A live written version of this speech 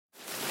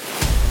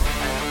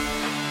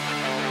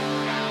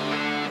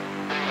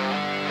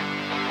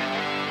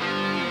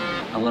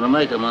I'm gonna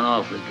make him an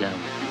offer again.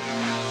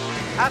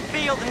 I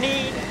feel the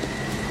need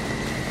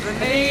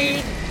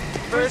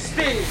for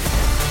speed.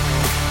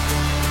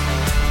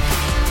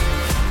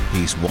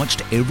 He's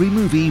watched every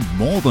movie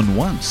more than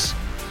once.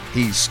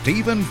 He's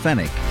Stephen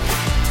Fennick.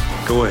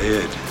 Go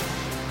ahead.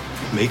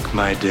 Make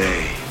my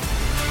day.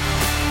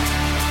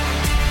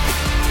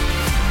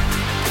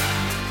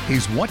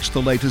 He's watched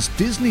the latest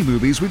Disney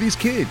movies with his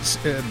kids,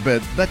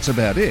 but that's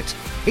about it.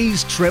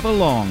 He's Trevor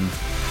Long.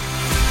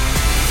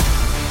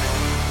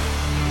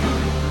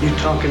 You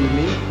talking to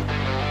me?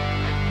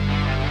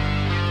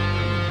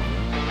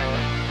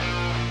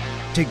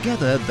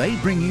 Together, they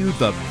bring you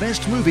the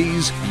best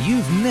movies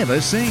you've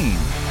never seen.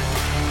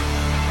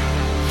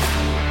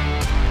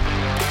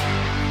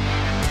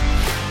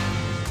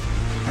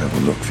 I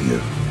will look for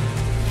you.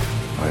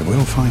 I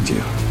will find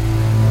you.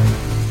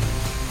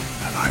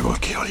 And I will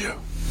kill you.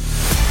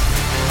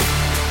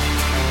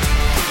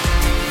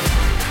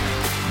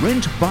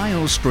 Rent, buy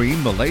or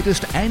stream the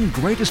latest and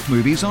greatest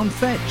movies on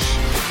Fetch.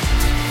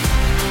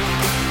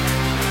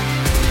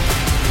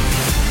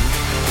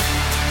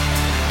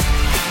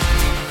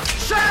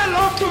 Say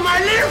hello to my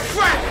little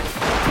friend.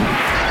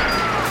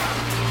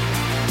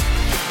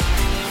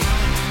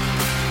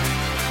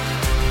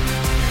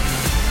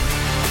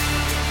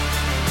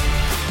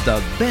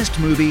 The best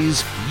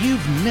movies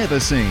you've never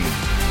seen.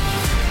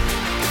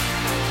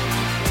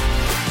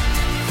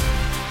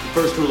 The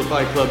first rule of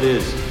Fight Club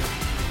is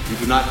you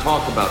do not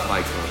talk about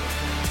Fight Club.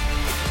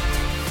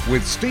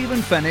 With Stephen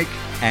Fennick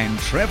and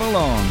Trevor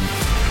Long.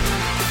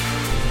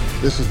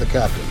 This is the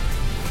captain.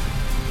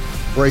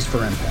 Brace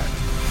for impact.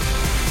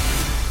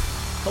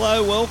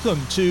 Hello,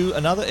 welcome to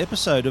another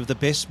episode of the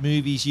best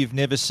movies you've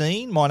never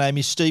seen. My name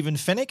is Stephen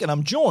Fennick and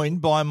I'm joined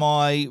by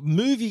my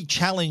movie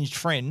challenged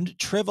friend,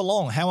 Trevor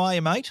Long. How are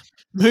you, mate?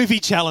 Movie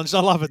challenged, I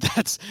love it.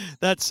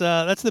 That's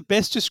the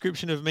best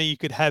description of me you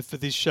could have for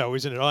this show,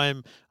 isn't it?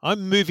 I'm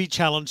movie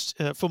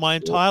challenged for my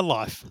entire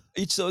life.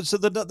 It's so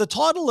the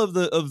title of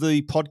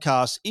the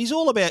podcast is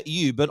all about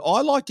you, but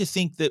I like to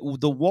think that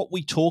what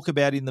we talk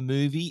about in the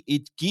movie,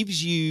 it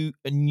gives you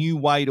a new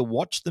way to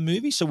watch the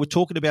movie. So we're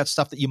talking about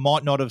stuff that you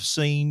might not have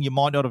seen, you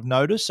might not have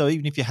noticed. So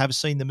even if you have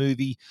seen the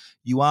movie,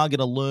 you are going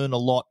to learn a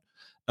lot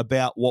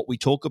about what we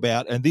talk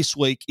about. And this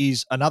week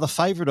is another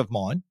favorite of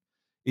mine.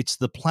 It's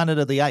the Planet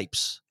of the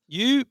Apes.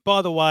 You,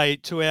 by the way,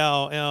 to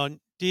our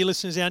dear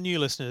listeners, our new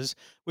listeners,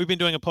 we've been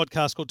doing a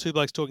podcast called Two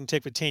Blokes Talking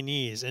Tech for 10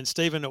 years. And,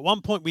 Stephen, at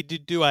one point we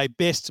did do a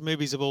best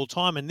movies of all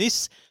time. And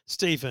this,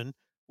 Stephen,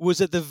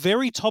 was at the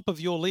very top of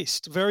your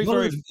list. It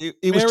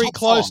was very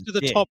close to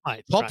the top,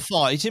 mate. Top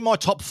five. It's in my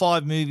top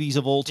 5 movies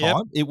of all time.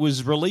 Yep. It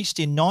was released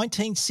in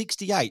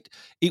 1968.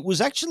 It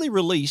was actually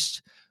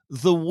released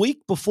the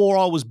week before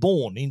I was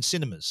born in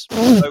cinemas.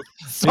 So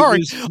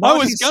Sorry, I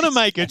was going to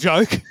make a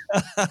joke.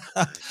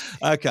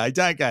 Okay,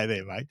 don't go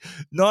there, mate.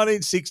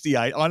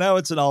 1968. I know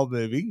it's an old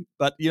movie,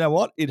 but you know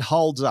what? It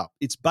holds up.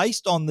 It's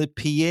based on the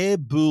Pierre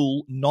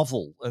Boulle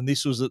novel, and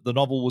the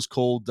novel was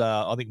called,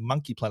 I think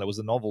Monkey Planet was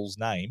the novel's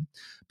name.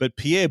 But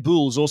Pierre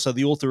Boulle is also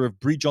the author of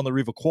Bridge on the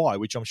River Kwai,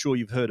 which I'm sure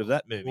you've heard of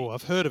that movie. Oh,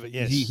 I've heard of it,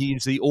 yes. He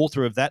is the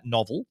author of that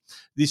novel.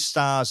 This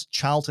stars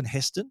Charlton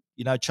Heston.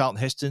 You know Charlton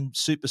Heston,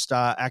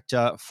 superstar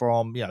actor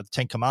from the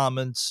Ten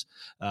Commandments,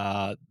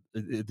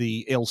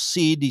 the El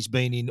Cid. He's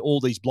been in all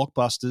these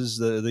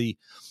blockbusters.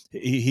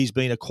 He's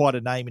been quite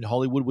a name in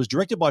Hollywood. Was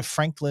directed by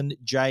Franklin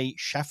J.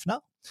 Schaffner,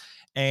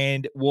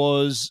 and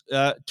was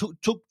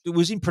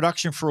was in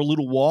production for a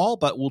little while.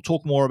 But we'll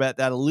talk more about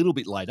that a little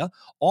bit later.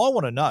 I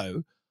want to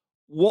know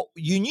what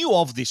you knew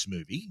of this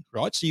movie,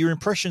 right? So your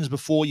impressions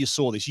before you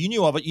saw this, you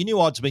knew of it. You knew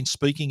I'd been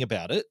speaking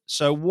about it.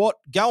 So what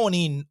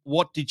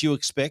did you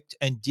expect,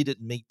 and did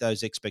it meet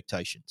those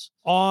expectations?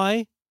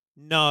 I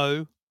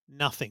know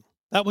nothing.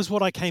 That was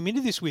what I came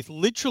into this with,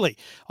 literally.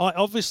 I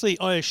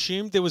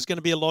assumed there was going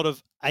to be a lot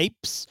of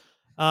apes.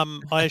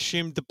 I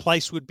assumed the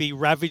place would be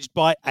ravaged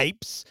by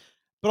apes,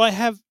 but I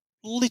have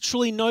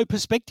literally no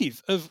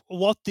perspective of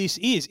what this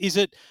is. Is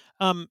it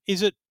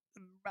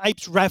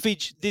apes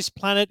ravage this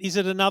planet? Is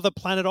it another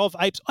planet of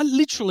apes? I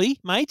literally,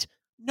 mate,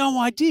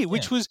 no idea,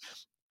 which was,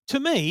 to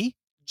me,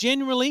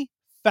 generally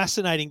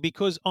fascinating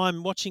because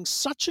I'm watching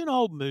such an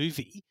old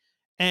movie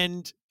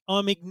and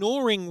I'm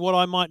ignoring what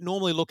I might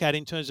normally look at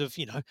in terms of,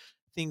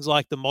 things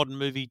like the modern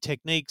movie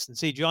techniques and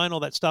CGI and all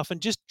that stuff,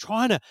 and just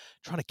trying to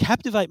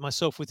captivate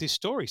myself with this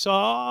story.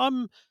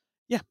 So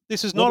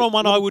this is not on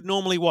one I would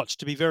normally watch,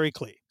 to be very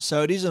clear.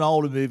 So it is an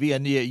older movie,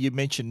 and you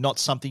mentioned not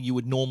something you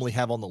would normally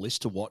have on the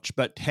list to watch.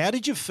 But how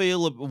did you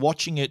feel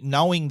watching it,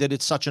 knowing that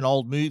it's such an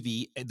old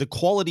movie? The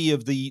quality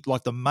of the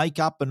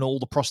makeup and all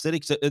the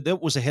prosthetics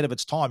that was ahead of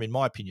its time, in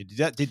my opinion.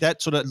 Did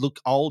that sort of look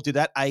old? Did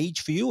that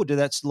age for you, or did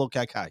that look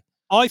okay?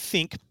 I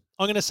think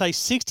I'm going to say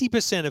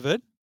 60% of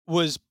it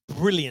was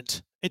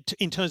brilliant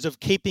in terms of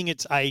keeping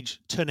its age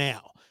to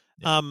now.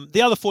 Yeah.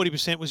 The other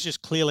 40% was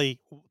just clearly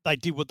they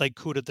did what they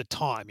could at the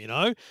time,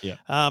 Yeah.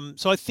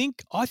 So I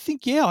think, I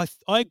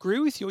agree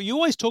with you. You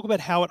always talk about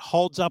how it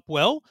holds up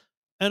well,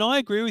 and I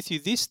agree with you.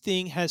 This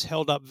thing has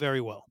held up very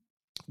well.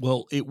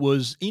 Well, it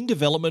was in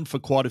development for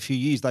quite a few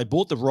years. They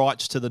bought the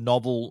rights to the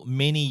novel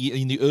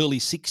in the early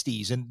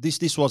 60s, and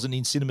this wasn't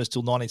in cinemas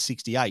till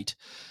 1968.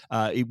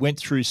 It went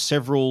through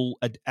several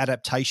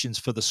adaptations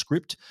for the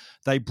script.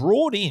 They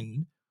brought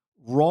in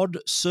Rod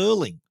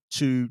Serling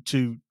to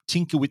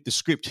tinker with the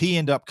script. He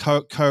ended up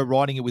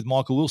co-writing it with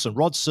Michael Wilson.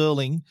 Rod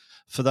Serling,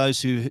 for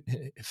those who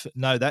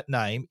know that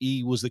name,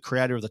 he was the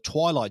creator of the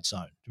Twilight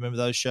Zone. Do you remember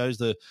those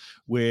shows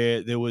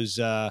where there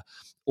was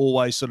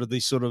always sort of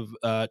this sort of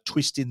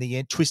twist in the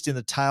end, twist in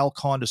the tail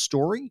kind of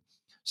story?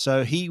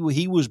 So he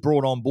was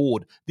brought on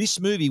board. This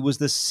movie was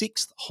the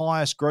 6th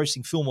highest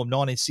grossing film of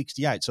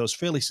 1968, so it was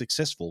fairly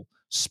successful.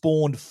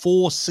 Spawned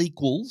 4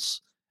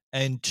 sequels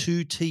and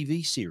 2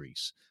 TV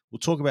series. We'll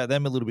talk about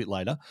them a little bit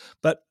later.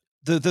 But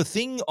the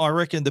thing I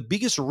reckon the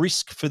biggest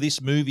risk for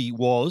this movie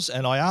was,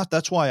 and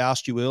that's why I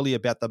asked you earlier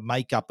about the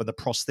makeup and the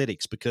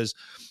prosthetics, because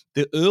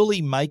the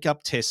early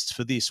makeup tests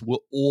for this were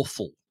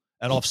awful.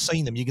 And I've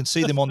seen them. You can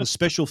see them on the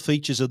special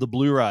features of the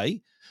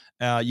Blu-ray.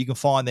 You can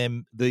find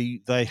them.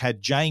 They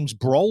had James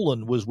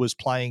Brolin was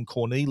playing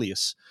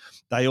Cornelius.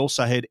 They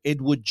also had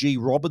Edward G.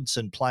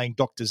 Robinson playing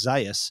Dr.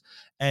 Zaius,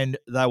 and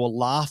they were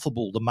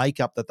laughable. The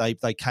makeup that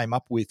they came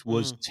up with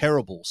was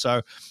terrible.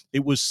 So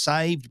it was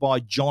saved by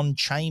John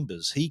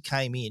Chambers. He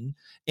came in,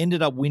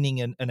 ended up winning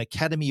an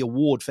Academy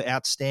Award for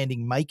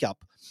outstanding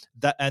makeup.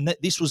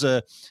 This was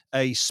a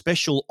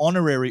special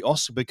honorary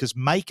Oscar because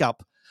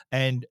makeup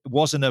and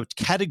wasn't a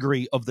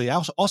category of the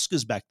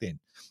Oscars back then.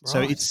 Right.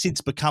 So it's since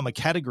become a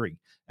category,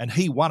 and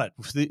he won it.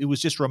 It was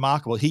just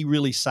remarkable. He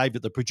really saved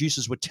it. The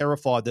producers were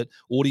terrified that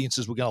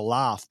audiences were going to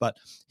laugh, but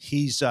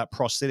his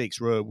prosthetics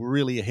were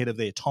really ahead of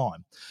their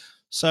time.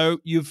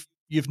 So you've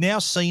now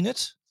seen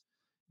it.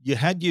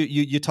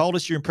 You told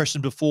us your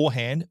impression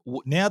beforehand.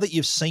 Now that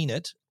you've seen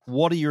it,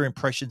 what are your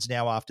impressions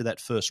now after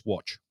that first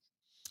watch?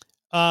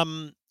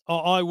 I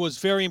was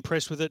very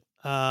impressed with it.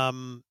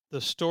 The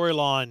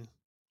storyline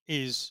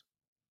is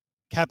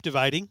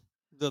captivating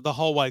the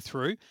whole way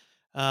through.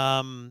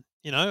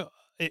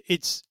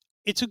 It's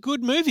a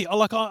good movie.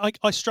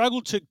 I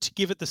struggled to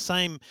give it the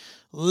same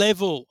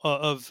level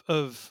of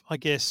I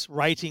guess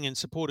rating and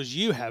support as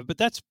you have, but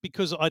that's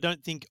because I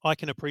don't think I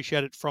can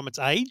appreciate it from its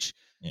age.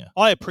 Yeah,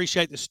 I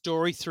appreciate the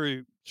story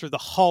through the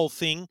whole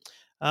thing.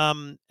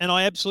 And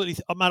I absolutely,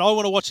 mate, I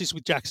want to watch this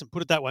with Jackson,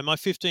 put it that way. My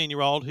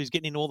 15-year-old who's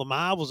getting in all the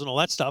Marvels and all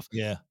that stuff.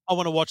 Yeah. I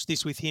want to watch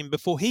this with him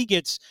before he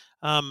gets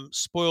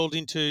spoiled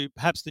into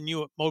perhaps the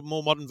newer,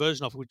 more modern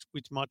version of it, which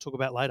we might talk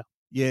about later.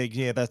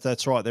 Yeah,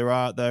 that's right. There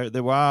are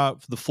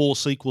the 4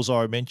 sequels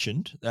I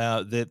mentioned.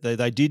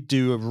 They did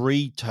do a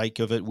retake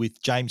of it with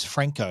James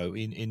Franco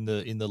in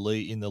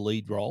the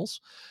lead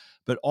roles,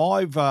 but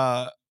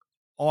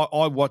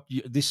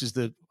this is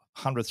the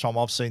 100th time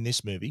I've seen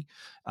this movie,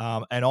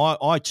 and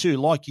I too,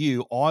 like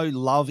you, I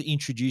love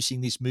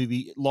introducing this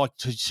movie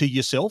to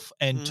yourself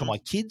and to my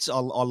kids. I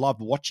love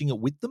watching it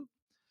with them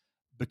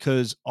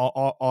because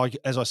I,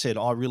 as I said,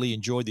 I really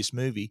enjoyed this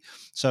movie.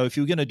 So if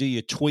you're going to do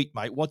your tweet,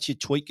 mate, what's your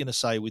tweet going to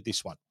say with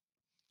this one?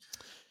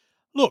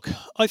 Look,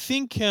 I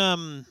think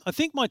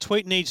my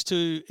tweet needs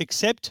to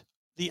accept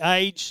the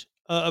age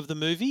of the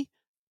movie,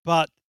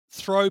 but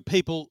throw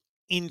people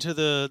into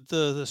the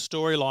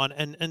storyline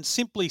and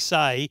simply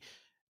say,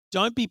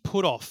 don't be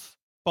put off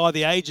by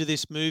the age of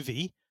this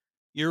movie.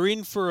 You're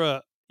in for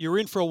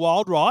a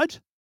wild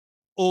ride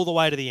all the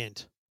way to the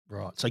end.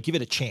 Right. So give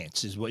it a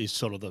chance is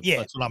sort of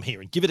that's what I'm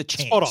hearing. Give it a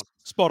chance.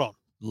 Spot on.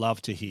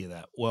 Love to hear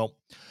that. Well,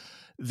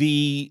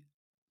 the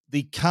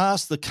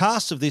cast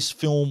of this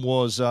film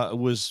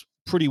was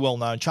pretty well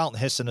known. Charlton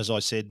Heston, as I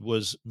said,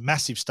 was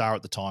massive star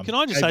at the time. Can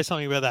I just say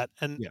something about that?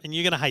 And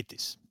you're going to hate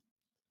this,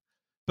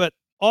 but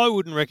I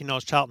wouldn't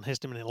recognise Charlton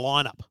Heston in a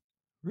lineup.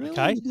 Really?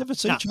 Okay. You've never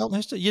seen Charlton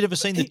Heston? You've never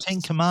seen the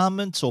 10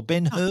 Commandments or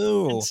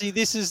Ben-Hur? And see,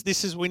 this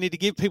is we need to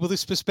give people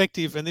this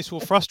perspective, and this will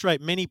frustrate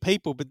many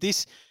people. But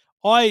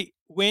I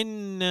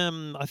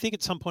think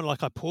at some point,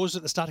 like I paused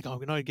at the start, I'm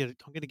going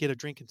to get a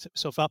drink and set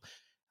myself up,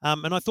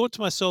 and I thought to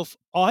myself,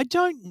 I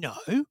don't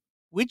know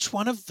which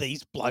one of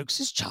these blokes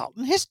is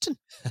Charlton Heston.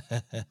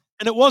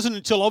 And it wasn't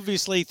until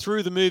obviously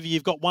through the movie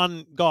you've got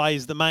one guy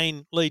is the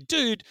main lead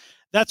dude.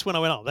 That's when I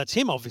went, oh, that's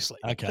him, obviously.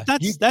 Okay.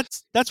 But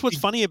that's what's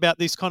funny about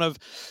this kind of,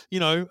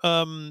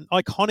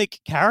 iconic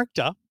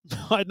character.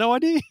 I had no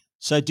idea.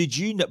 So did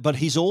you know, but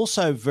he's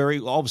also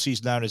obviously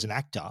he's known as an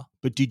actor,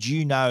 but did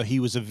you know he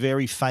was a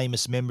very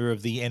famous member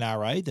of the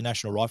NRA, the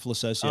National Rifle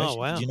Association? Oh,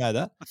 wow. Did you know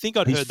that? I think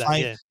I'd heard that,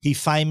 yeah. He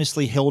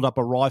famously held up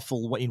a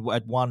rifle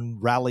at one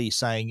rally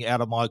saying,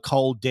 out of my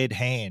cold, dead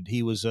hand.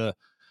 He was head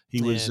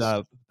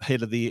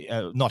of the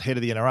not head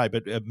of the NRA,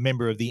 but a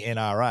member of the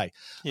NRA.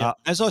 Yeah.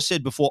 As I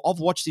said before, I've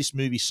watched this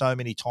movie so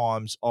many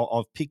times.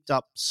 I've picked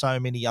up so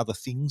many other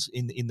things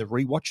in the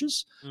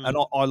rewatches, and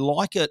I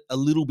like it a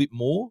little bit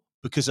more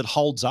because it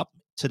holds up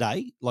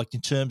today, like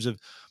in terms of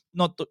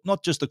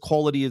not just the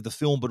quality of the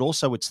film, but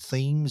also its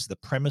themes, the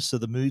premise of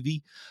the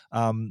movie.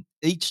 And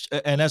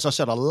as I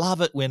said, I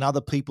love it when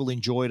other people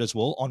enjoy it as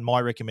well on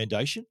my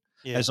recommendation.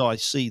 Yeah. as I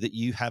see that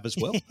you have as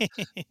well.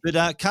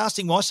 But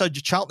casting wise, so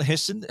Charlton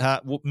Heston,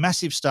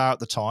 massive star at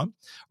the time.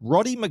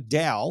 Roddy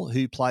McDowall,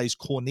 who plays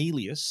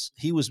Cornelius,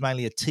 he was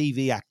mainly a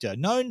TV actor.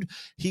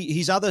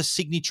 His other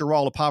signature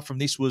role, apart from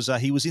this, was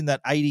he was in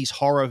that 80s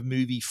horror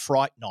movie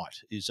Fright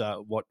Night, is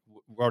what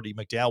Roddy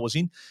McDowall was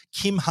in.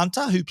 Kim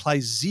Hunter, who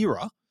plays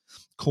Zira,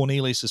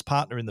 Cornelius's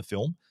partner in the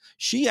film,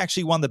 she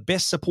actually won the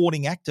Best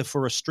Supporting Actor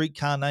for A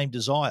Streetcar Named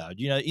Desire.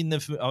 You know, I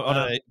don't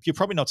know, you've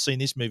probably not seen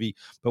this movie,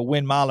 but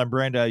when Marlon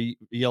Brando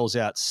yells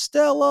out,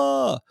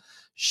 Stella,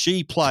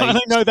 she played I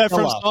don't know that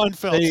from Stella.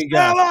 Seinfeld. There you go.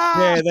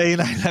 Yeah, there you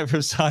know that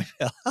from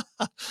Seinfeld.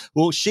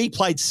 Well, she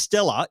played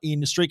Stella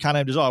in Streetcar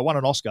Named Desire, won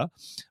an Oscar.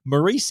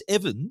 Maurice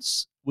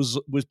Evans was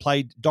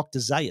played Dr.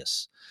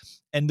 Zaius.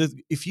 And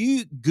if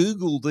you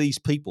Google these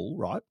people,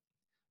 right,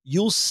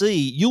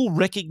 you'll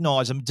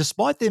recognize them,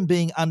 despite them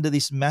being under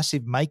this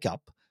massive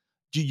makeup.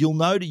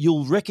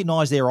 You'll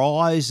recognize their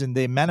eyes and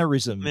their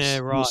mannerisms. Yeah,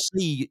 right.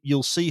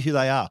 You'll see who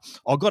they are.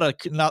 I got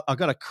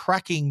a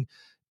cracking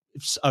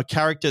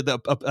character,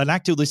 an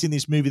actor that's in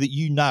this movie that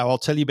you know. I'll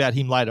tell you about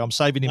him later. I'm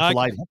saving him for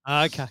later.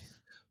 Okay.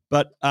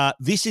 But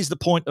this is the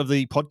point of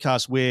the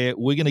podcast where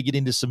we're going to get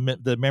into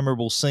the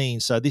memorable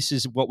scenes. So this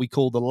is what we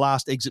call the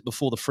last exit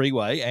before the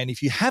freeway. And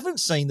if you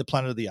haven't seen the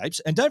Planet of the Apes,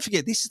 and don't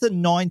forget, this is the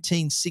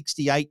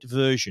 1968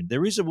 version.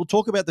 We'll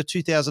talk about the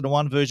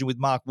 2001 version with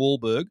Mark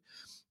Wahlberg.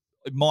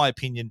 In my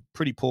opinion,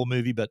 pretty poor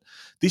movie, but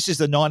this is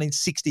the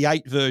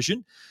 1968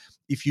 version.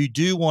 If you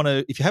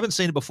haven't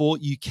seen it before,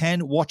 you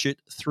can watch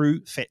it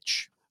through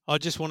Fetch. I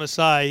just want to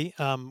say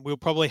we'll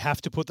probably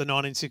have to put the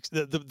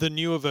the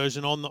newer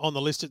version on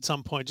the list at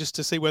some point, just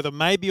to see whether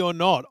maybe or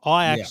not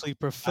I actually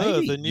prefer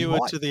the newer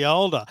to the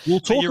older. We'll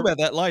talk about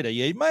that later.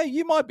 Yeah,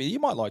 you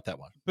might like that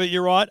one. But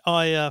you're right.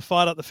 I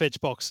fired up the Fetch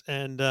box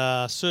and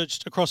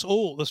searched across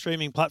all the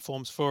streaming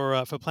platforms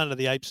for Planet of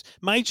the Apes.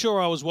 Made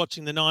sure I was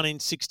watching the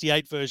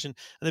 1968 version.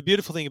 And the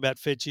beautiful thing about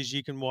Fetch is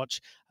you can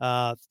watch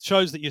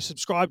shows that you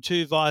subscribe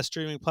to via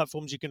streaming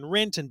platforms. You can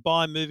rent and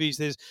buy movies.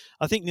 There's,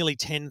 I think, nearly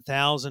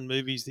 10,000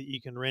 movies that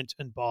you can rent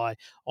and buy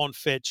on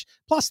Fetch.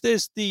 Plus,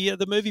 there's the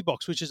movie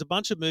box, which is a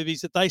bunch of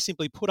movies that they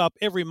simply put up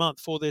every month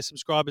for their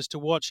subscribers to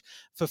watch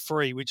for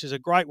free, which is a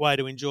great way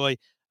to enjoy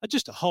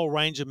just a whole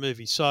range of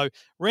movies. So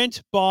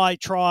rent, buy,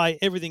 try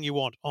everything you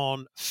want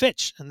on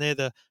Fetch, and they're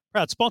the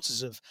proud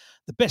sponsors of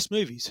the best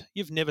movies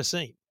you've never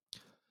seen.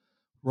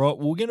 Right,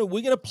 we're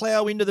gonna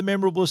plow into the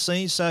memorable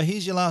scenes. So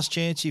here's your last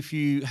chance. If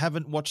you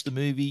haven't watched the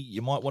movie,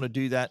 you might want to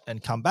do that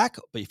and come back.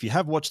 But if you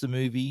have watched the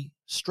movie,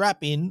 strap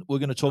in. We're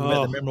going to talk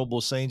about the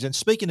memorable scenes. And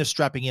speaking of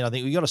strapping in, I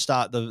think we got to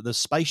start the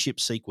spaceship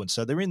sequence.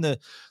 So they're in the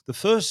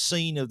first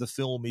scene of the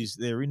film is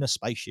they're in a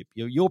spaceship.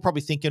 You're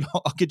probably thinking,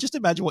 I could just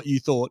imagine what you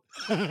thought.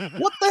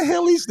 What the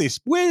hell is this?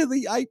 Where are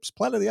the apes?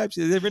 Planet of the Apes?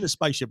 They're in a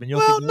spaceship, and you're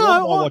thinking, what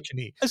am I watching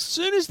here? As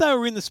soon as they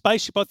were in the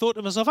spaceship, I thought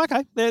to myself,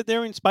 okay,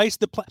 they're in space.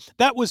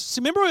 That was,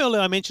 remember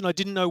earlier I mentioned I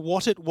didn't know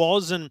what it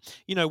was, and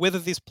whether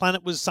this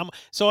planet was some.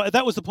 So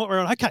that was the point where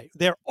I went, okay,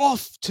 they're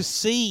off to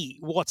see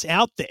what's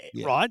out there,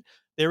 right?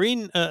 They're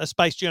in a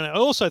space journey. I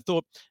also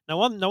thought, no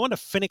wonder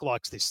Fennec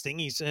likes this thing.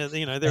 He's,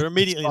 they're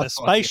immediately in a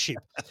spaceship.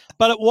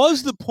 But it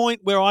was the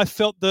point where I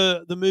felt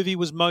the movie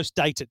was most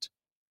dated.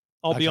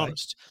 I'll be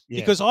honest,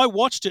 because I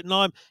watched it and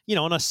I'm,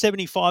 on a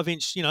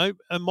 75-inch,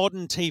 a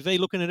modern TV,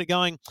 looking at it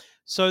going,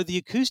 so the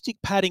acoustic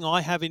padding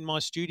I have in my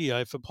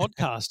studio for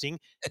podcasting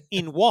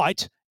in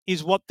white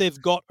is what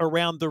they've got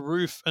around the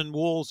roof and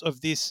walls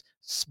of this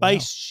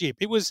spaceship.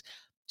 It was,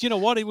 do you know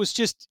what? It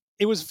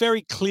was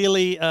very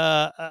clearly,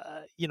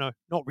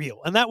 not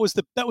real. And that was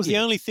the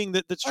only thing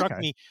that struck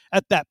me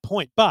at that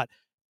point. But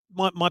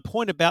my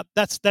point about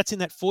that's in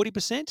that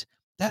 40%,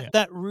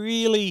 that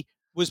really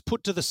was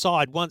put to the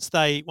side once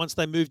they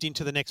moved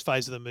into the next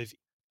phase of the movie.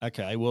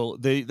 Okay, well,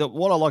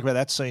 what I like about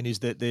that scene is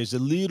that there's a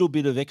little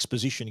bit of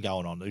exposition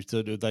going on.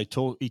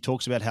 He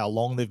talks about how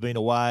long they've been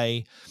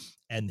away,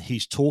 and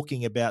he's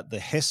talking about the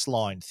Hess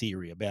line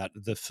theory, about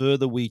the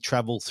further we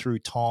travel through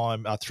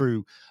time,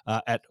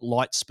 at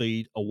light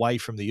speed away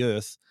from the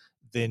Earth,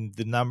 then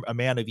the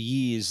amount of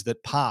years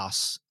that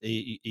pass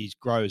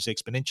grows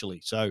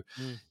exponentially. So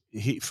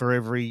for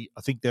every,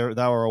 I think they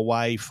were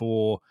away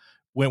for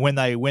when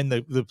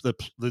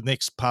the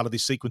next part of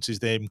this sequence is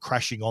them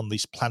crashing on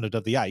this Planet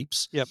of the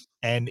Apes. Yep.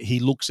 And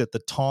he looks at the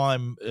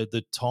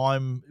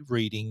time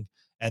reading,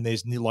 and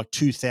there's like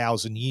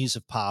 2,000 years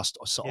have passed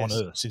on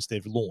Earth since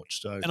they've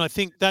launched. So, and I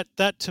think that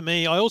to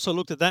me, I also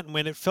looked at that and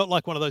when it felt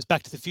like one of those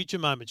Back to the Future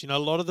moments. A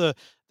lot of the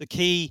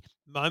key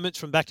moments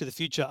from Back to the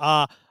Future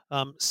are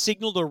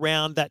signaled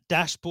around that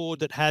dashboard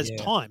that has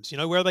times.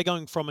 Where are they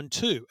going from and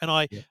to? And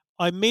I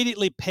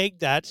immediately pegged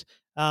that.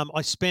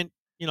 I spent.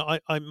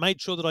 I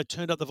made sure that I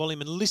turned up the volume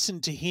and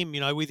listened to him,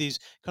 with his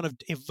kind of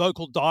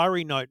vocal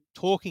diary note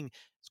talking,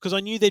 because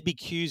I knew there'd be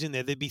cues in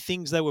there. There'd be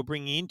things they were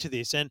bringing into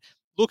this. And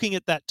looking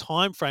at that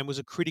time frame was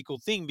a critical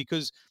thing,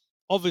 because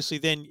obviously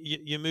then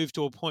you move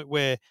to a point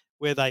where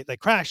they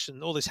crash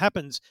and all this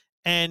happens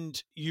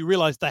and you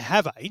realize they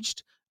have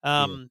aged,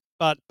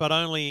 but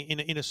only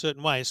in a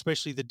certain way,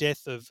 especially the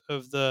death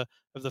of the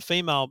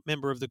female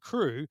member of the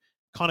crew.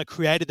 kind of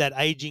created that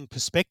aging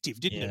perspective,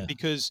 didn't it? Yeah.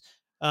 Because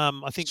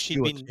I think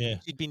Stewart, yeah.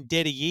 she'd been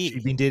dead a year.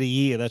 She'd been dead a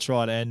year. That's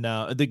right. And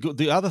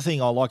the other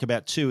thing I like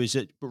about too is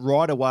that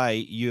right away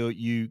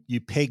you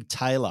peg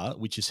Taylor,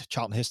 which is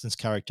Charlton Heston's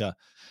character,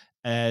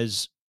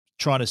 as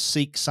trying to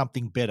seek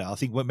something better. I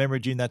think remember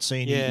during that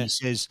scene he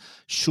says,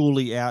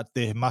 "Surely out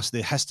there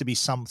has to be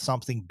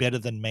something better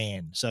than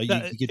man." So you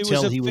could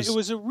tell he was. It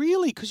was a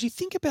really, because you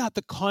think about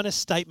the kind of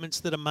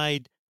statements that are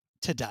made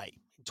today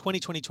in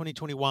 2020,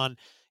 2021.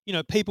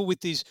 People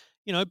with these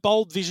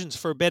bold visions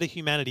for a better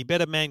humanity,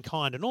 better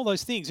mankind, and all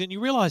those things, and you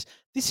realize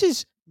this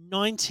is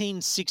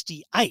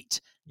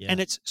 1968. Yeah. And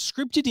it's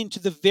scripted into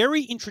the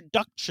very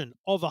introduction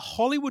of a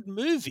Hollywood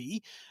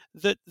movie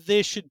that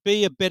there should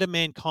be a better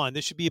mankind,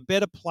 there should be a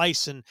better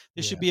place, and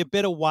there should be a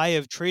better way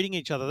of treating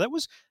each other.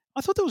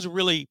 I thought that was a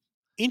really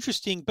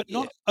interesting but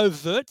not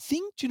overt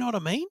thing. Do you know what I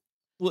mean?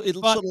 Well, it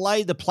sort of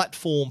laid the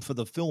platform for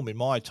the film in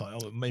my time.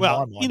 In my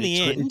mind, in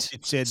the end,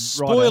 it said,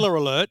 spoiler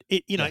alert,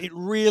 it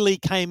really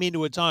came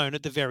into its own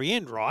at the very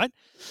end, right?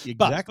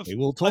 Exactly.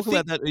 We'll talk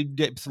about that in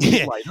depth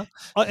later.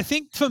 I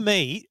think for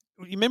me,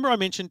 remember I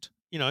mentioned,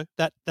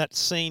 that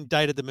scene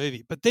dated the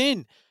movie, but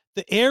then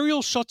the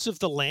aerial shots of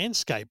the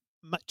landscape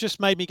just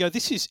made me go,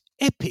 this is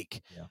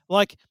epic. Yeah.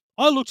 Like,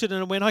 I looked at it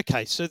and went,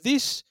 okay, so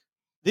this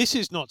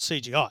is not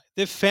CGI.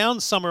 They've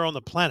found somewhere on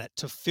the planet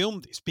to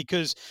film this,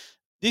 because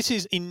this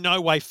is in no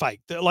way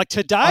fake. Like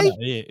today,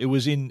 it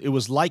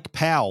was Lake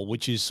Powell,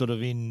 which is sort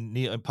of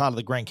in part of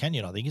the Grand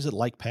Canyon. I think is it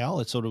Lake Powell?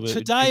 It's sort of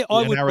today.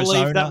 I would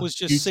believe that was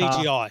just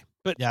Utah. CGI.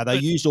 But they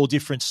used all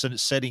different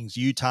settings: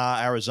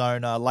 Utah,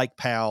 Arizona, Lake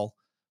Powell.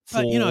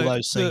 For all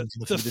those scenes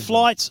the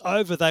flights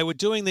over, they were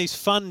doing these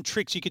fun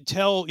tricks. You could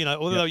tell,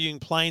 although they were using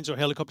planes or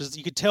helicopters,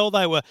 you could tell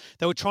they were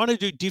trying to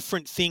do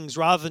different things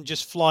rather than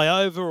just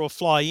fly over or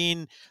fly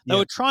in. They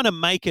were trying to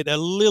make it a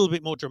little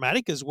bit more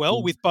dramatic as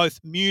well, with both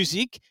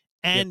music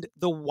and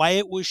the way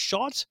it was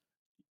shot.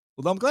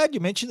 Well, I'm glad you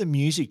mentioned the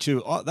music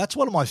too. That's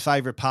one of my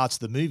favorite parts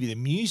of the movie. The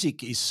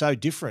music is so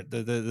different.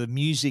 The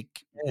music,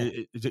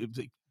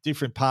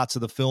 different parts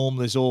of the film.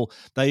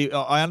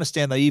 I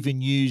understand they even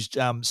used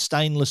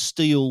stainless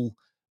steel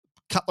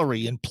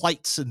cutlery and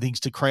plates and things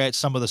to create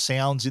some of the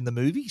sounds in the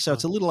movie. So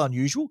it's a little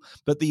unusual.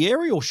 But the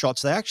aerial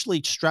shots, they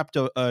actually strapped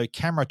a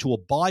camera to a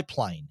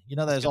biplane.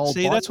 Those old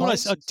biplanes?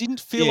 That's what I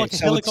didn't feel like a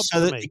helicopter so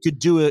that it could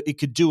do a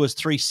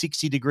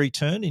 360-degree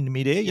turn in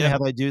midair. You know how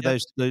they do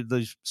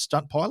those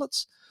stunt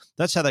pilots?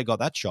 That's how they got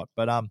that shot.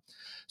 But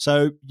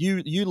so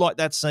you like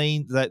that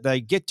scene that they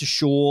get to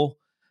shore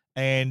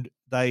and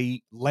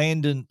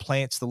Landon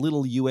plants the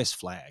little US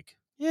flag.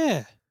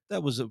 Yeah.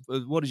 That was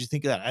what did you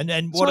think of that?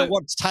 And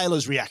what's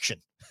Taylor's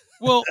reaction?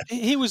 Well,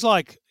 he was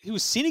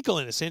cynical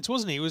in a sense,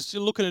 wasn't he? He was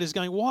looking at it as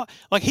going, what?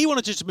 Like, he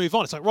wanted just to move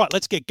on. It's like, right,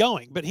 let's get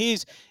going. But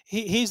here's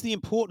the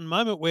important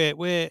moment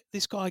where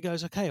this guy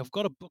goes, okay, I've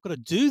got to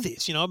do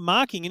this.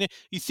 Marking.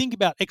 You think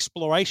about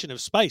exploration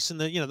of space, and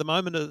the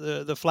moment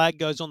of the flag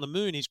goes on the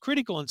moon is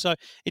critical, and so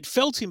it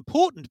felt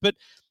important. But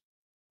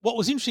what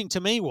was interesting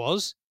to me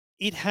was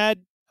it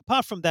had,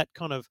 apart from that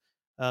kind of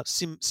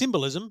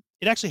symbolism,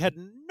 it actually had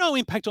no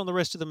impact on the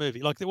rest of the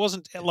movie. Like, there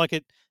wasn't like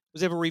it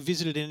was ever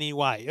revisited in any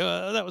way.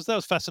 That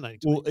was fascinating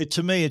to me.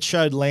 To me, it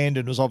showed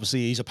Landon was obviously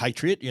he's a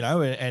patriot,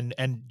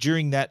 and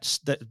during that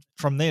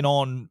from then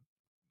on,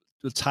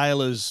 the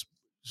Taylor's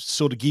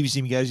sort of gives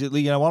him, goes,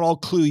 what, I'll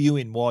clue you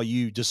in why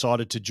you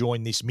decided to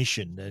join this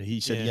mission. And he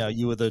said,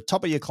 you were the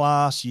top of your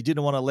class, you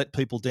didn't want to let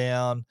people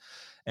down,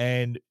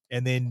 and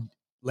then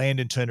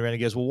Landon turned around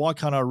and goes, well, why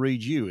can't I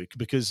read you?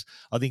 Because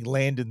I think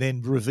Landon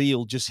then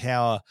revealed just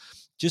how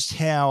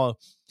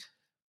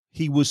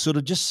he was sort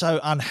of just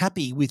so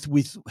unhappy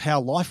with how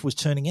life was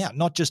turning out.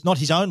 Not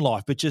his own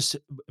life, but just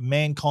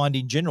mankind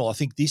in general. I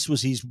think this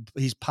was his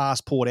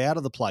passport out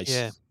of the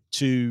place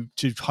to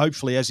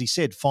hopefully, as he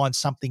said, find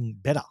something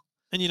better.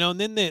 And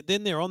and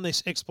then they're on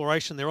this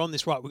exploration. They're on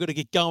this, right, we've got to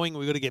get going,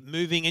 we've got to get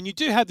moving. And you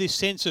do have this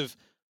sense of,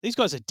 these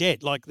guys are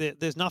dead. Like,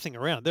 there's nothing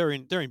around. They're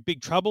in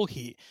big trouble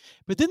here.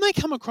 But then they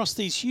come across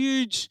these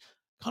huge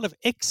kind of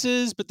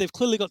X's, but they've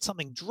clearly got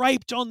something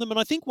draped on them. And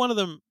I think one of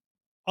them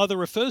either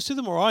refers to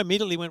them, or I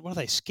immediately went, what are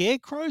they,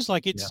 scarecrows?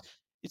 Like,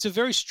 it's a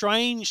very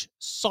strange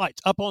sight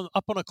up on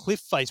a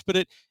cliff face.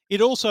 But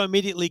it also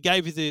immediately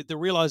gave you the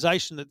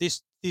realization that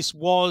this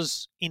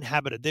was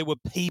inhabited. There were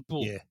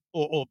people. Yeah.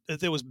 Or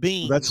there was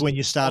beings. Well, that's when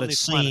you started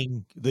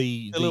seeing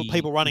the little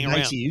people running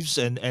natives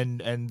around.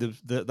 and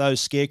those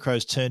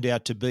scarecrows turned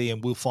out to be,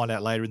 and we'll find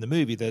out later in the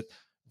movie, that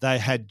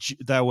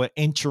they were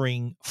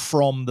entering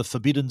from the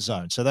Forbidden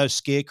Zone. So those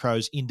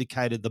scarecrows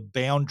indicated the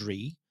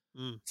boundary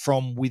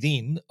from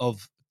within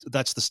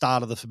that's the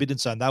start of the Forbidden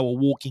Zone. They were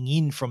walking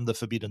in from the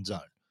Forbidden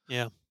Zone.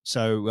 Yeah.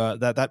 So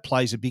that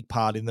plays a big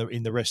part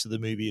in the rest of the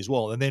movie as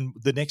well. And then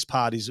the next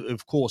part is,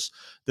 of course,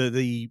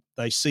 they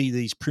see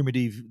these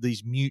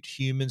these mute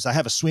humans. They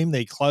have a swim.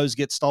 Their clothes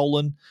get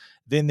stolen.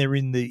 Then they're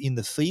in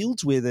the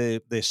fields where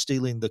they're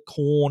stealing the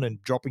corn and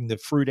dropping the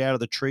fruit out of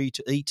the tree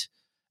to eat.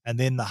 And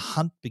then the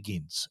hunt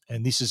begins.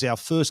 And this is our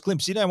first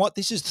glimpse. You know what?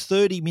 This is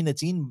 30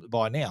 minutes in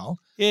by now.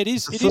 Yeah, it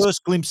is. The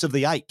first glimpse of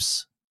the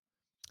apes.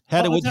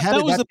 How did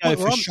that was that the go point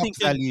where for I'm shock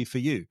thinking, value for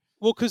you?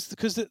 well,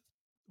 because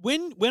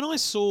when I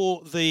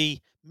saw the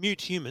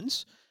mute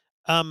humans,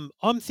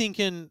 I'm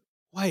thinking,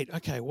 wait,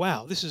 okay,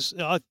 wow, this is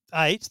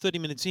apes. 30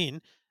 minutes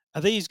in,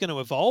 are these going to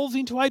evolve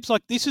into apes?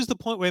 Like this is the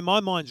point where my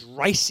mind's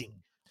racing.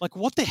 Like,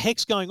 what the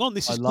heck's going on?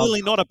 This I is love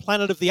clearly not a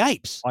planet of the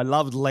apes. I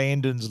loved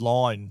Landon's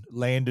line.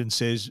 Landon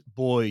says,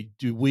 "Boy,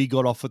 do we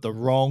got off at the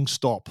wrong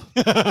stop."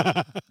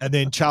 And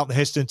then Charlton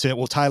Heston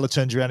Taylor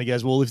turns around and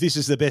goes, "Well, if this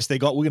is the best they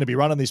got, we're going to be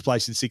running this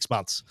place in 6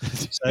 months."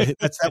 So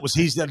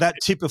that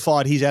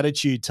typified his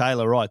attitude,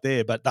 Taylor, right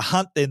there. But the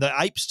hunt, then the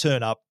apes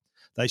turn up.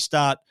 They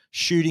start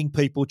shooting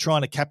people,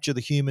 trying to capture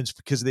the humans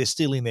because they're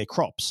stealing their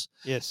crops.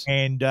 Yes.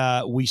 And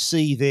we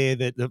see there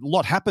that a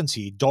lot happens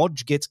here.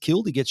 Dodge gets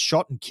killed. He gets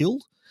shot and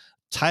killed.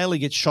 Taylor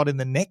gets shot in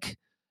the neck.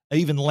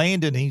 Even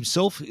Landon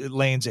himself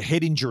lands a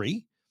head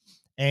injury.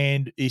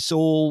 And it's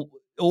all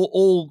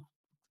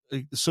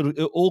sort of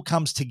it all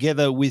comes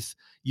together with,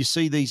 you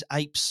see these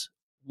apes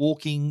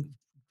walking,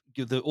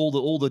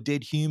 all the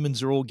dead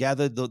humans are all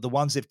gathered, the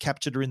ones they've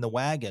captured are in the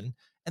wagon,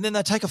 and then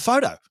they take a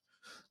photo.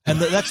 And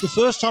that's the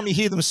first time you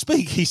hear them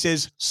speak. He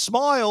says,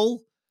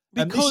 "Smile."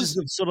 And this is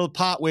the sort of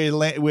part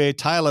where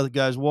Taylor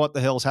goes, "What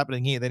the hell's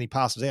happening here?" Then he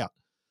passes out.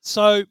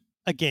 So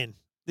again,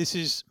 this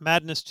is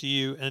madness to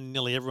you and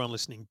nearly everyone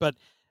listening, but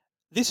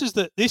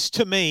this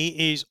to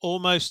me is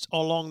almost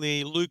along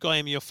the Luke, I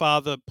am your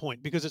father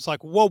point, because it's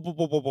like, whoa, whoa,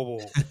 whoa, whoa, whoa,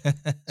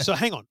 whoa. So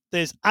hang on.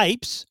 There's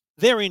apes.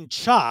 They're in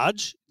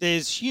charge.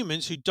 There's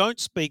humans who don't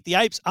speak. The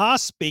apes are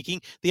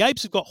speaking. The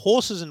apes have got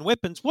horses and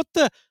weapons. What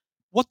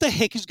the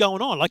heck is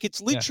going on? Like,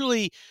 it's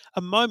literally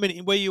a moment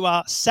in where you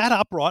are sat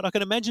upright. I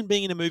can imagine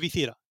being in a movie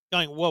theater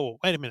going, whoa,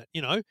 wait a minute.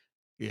 Yeah.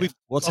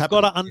 I've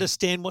got to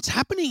understand what's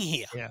happening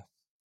here. Yeah.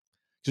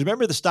 Because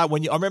remember at the start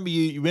when I remember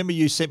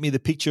you sent me the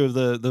picture of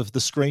the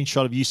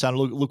screenshot of you saying,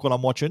 look what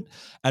I'm watching.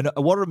 And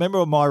what I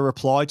remember my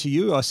reply to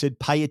you, I said,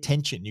 pay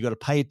attention. You got to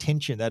pay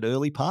attention, that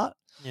early part.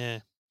 Yeah.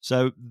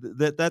 So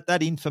that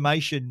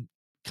information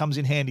comes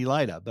in handy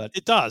later. But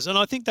it does. And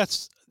I think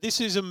this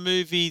is a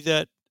movie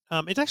that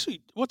it's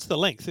actually, what's the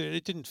length?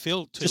 It didn't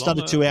feel too just long.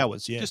 under 2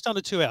 hours, yeah. Just under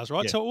 2 hours,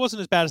 right? Yeah. So it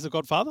wasn't as bad as The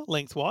Godfather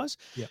lengthwise.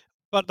 Yeah.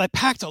 But they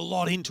packed a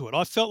lot into it.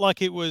 I felt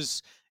like it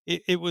was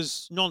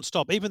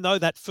nonstop, even though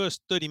that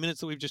first 30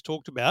 minutes that we've just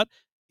talked about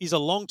is a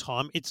long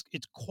time. It's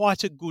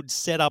quite a good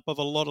setup of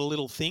a lot of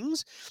little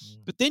things.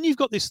 But then you've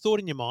got this thought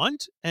in your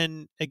mind,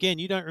 and again,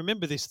 you don't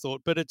remember this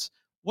thought, but it's,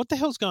 what the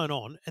hell's going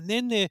on? And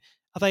then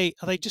are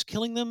they just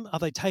killing them? Are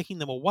they taking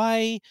them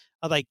away?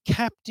 Are they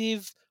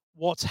captive?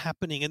 What's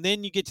happening? And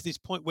then you get to this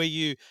point where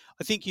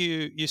I think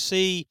you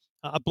see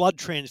a blood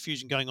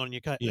transfusion going on. And you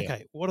go,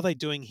 okay, what are they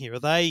doing here?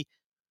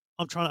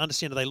 I'm trying to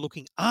understand, are they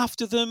looking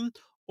after them,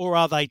 or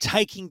are they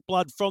taking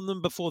blood from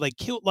them before they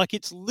kill? Like,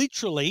 it's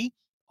literally,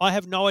 I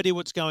have no idea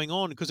what's going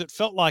on, because it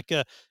felt like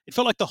the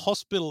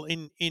hospital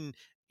in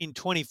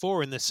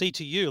 24 in the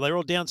CTU. They're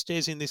all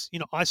downstairs in this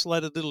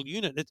isolated little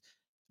unit.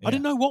 I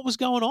didn't know what was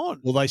going on.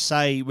 Well, they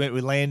say when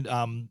we land,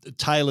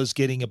 Taylor's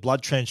getting a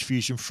blood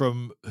transfusion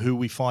from who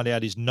we find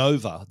out is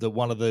Nova,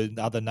 one of the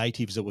other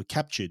natives that were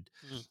captured.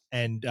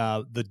 And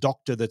the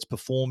doctor that's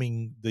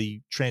performing the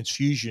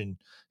transfusion,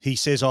 he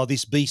says, "Oh,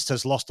 this beast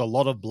has lost a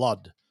lot of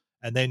blood."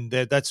 And then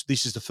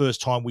this is the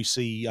first time we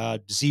see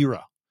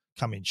Zira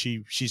come in.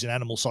 She's an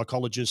animal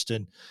psychologist,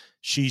 and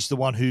she's the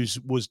one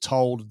was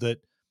told that,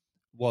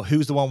 well,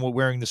 who's the one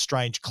wearing the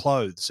strange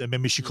clothes? And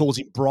remember, she calls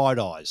him Bright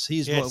Eyes.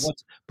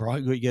 What's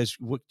Bright? He goes,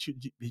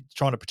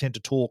 trying to pretend to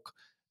talk.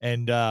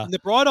 And the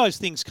Bright Eyes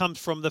things comes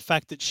from the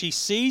fact that she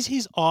sees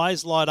his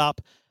eyes light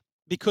up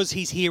because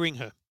he's hearing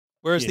her.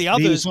 Whereas the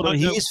others,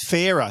 he is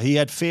fairer. He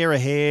had fairer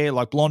hair,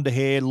 like blonde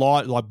hair,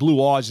 like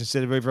blue eyes,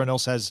 instead of everyone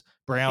else has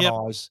brown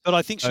eyes. But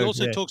I think she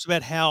also talks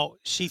about how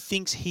she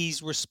thinks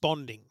he's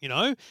responding,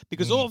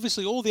 because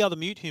obviously all the other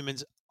mute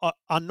humans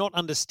are not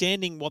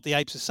understanding what the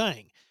apes are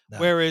saying. No.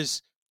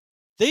 Whereas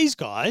these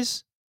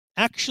guys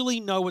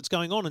actually know what's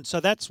going on. And so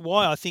that's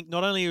why I think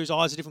not only are his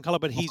eyes a different color,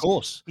 but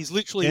he's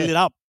literally lit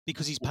up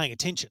because he's paying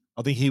attention.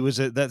 I think he was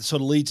that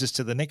sort of leads us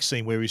to the next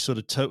scene where he's sort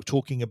of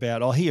talking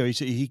about,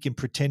 he can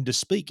pretend to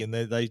speak.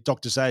 And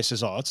Dr. Zaya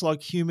says, it's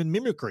like human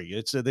mimicry.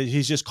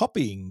 He's just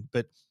copying.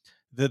 But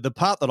the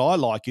part that I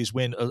like is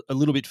when a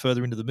little bit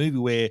further into the movie,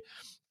 where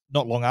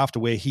not long after,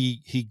 where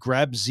he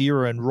grabs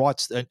Zira and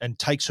writes and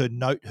takes her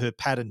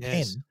pad and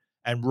pen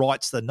and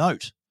writes the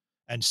note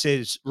and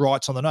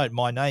writes on the note,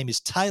 "My name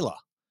is Taylor."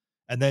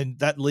 And then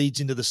that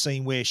leads into the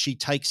scene where she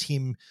takes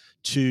him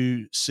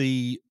to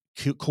see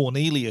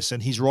Cornelius,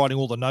 and he's writing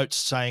all the notes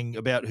saying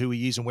about who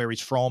he is and where he's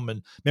from.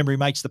 And remember, he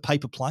makes the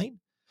paper plane.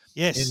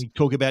 Yes. And he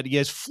talk about,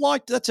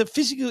 flight. That's a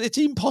physical, it's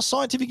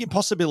scientific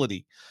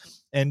impossibility.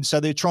 And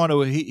so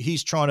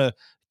he's trying to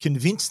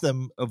convince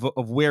them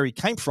of where he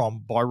came from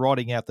by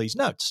writing out these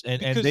notes.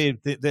 And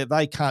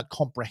they can't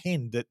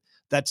comprehend that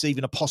that's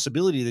even a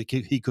possibility that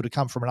he could have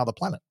come from another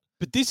planet.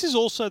 But this is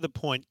also the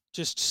point,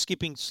 just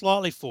skipping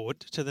slightly forward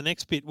to the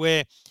next bit,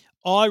 where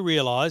I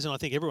realise, and I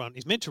think everyone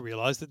is meant to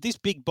realise, that this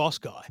big boss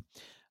guy,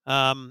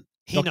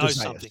 he knows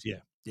something. Yeah.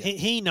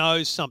 He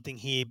knows something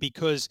here,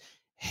 because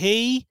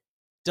he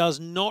does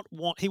not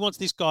want. He wants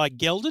this guy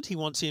gelded. He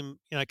wants him,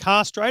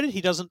 castrated.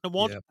 He doesn't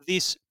want Yeah.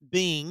 this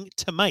being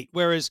to mate.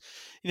 Whereas,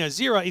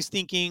 Zero is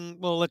thinking,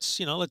 well, let's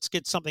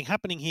get something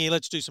happening here.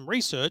 Let's do some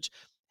research.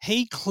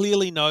 He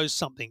clearly knows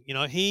something.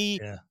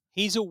 Yeah.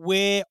 He's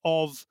aware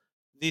of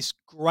this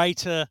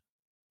greater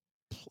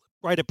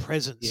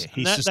presence, Yeah, and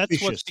he's that's what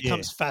suspicious. Yeah,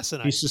 becomes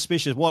fascinating. he's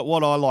suspicious.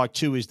 What I like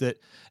too is that,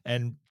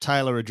 and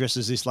Taylor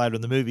addresses this later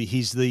in the movie.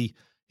 He's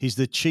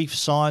the chief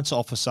science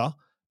officer,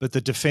 but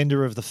the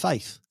defender of the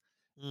faith.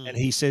 And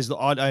he says that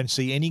I don't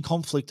see any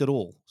conflict at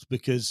all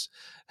because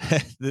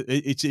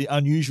it's an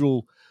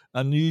unusual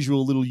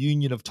little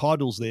union of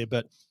titles there.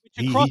 But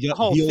Which across the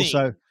whole he thing,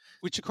 also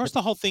across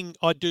the whole thing,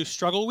 I do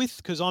struggle with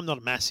because I'm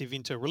not massive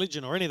into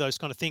religion or any of those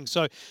kind of things.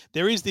 So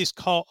there is this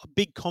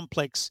big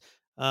complex,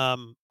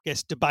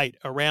 debate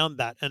around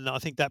that, and I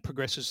think that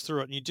progresses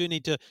through it. And you do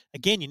need to,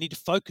 again,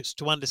 focus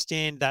to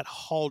understand that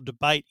whole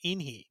debate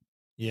in here.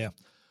 Yeah.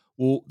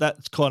 Well,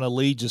 that kind of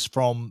leads us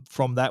from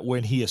that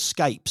when he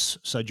escapes.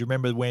 So do you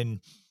remember when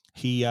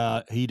he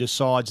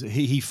decides that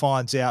he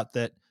finds out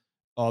that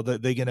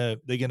that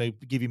they're gonna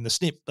give him the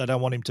snip. They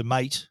don't want him to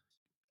mate,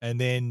 and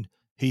then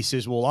he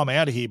says, "Well, I'm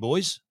out of here,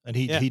 boys," and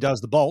he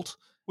does the bolt.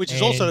 Which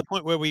is also the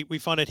point where we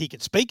find out he can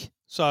speak.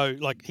 So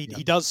like he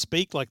does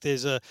speak. Like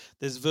there's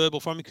verbal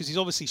from him because he's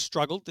obviously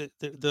struggled.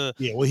 Well,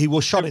 he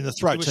was shot in the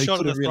throat, so he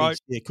couldn't really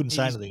couldn't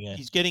say anything. Yeah.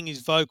 He's getting his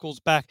vocals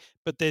back,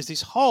 but there's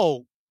this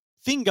whole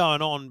thing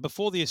going on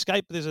before the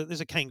escape.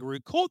 There's a kangaroo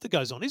court that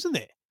goes on, isn't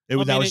there?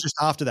 It's just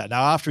after that.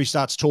 Now, after he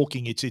starts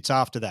talking, it's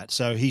after that.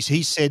 So he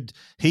said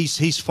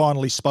he's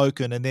finally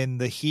spoken, and then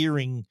the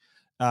hearing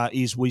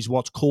is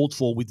what's called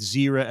for with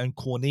Zira and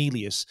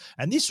Cornelius.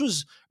 And this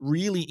was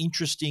really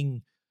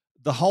interesting.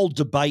 The whole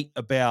debate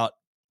about,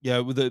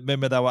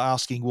 remember they were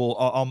asking, well,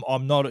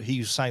 I'm not. He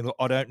was saying, look,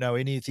 I don't know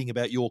anything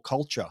about your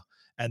culture.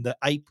 And the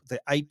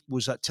ape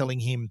was telling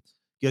him,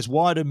 he goes,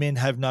 why do men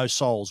have no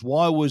souls?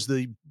 Why was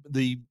the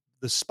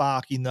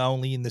spark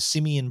only in the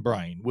simian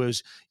brain?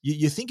 Whereas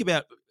you think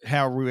about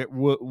how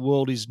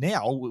world is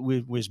now,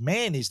 whereas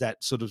man is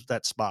that sort of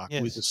that spark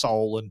with the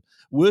soul, and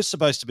we're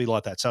supposed to be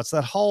like that. So it's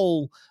that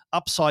whole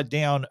upside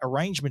down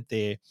arrangement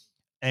there.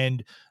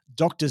 And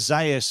Dr.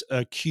 Zaius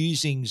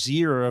accusing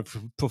Zira of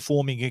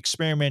performing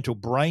experimental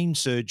brain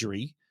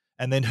surgery.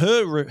 And then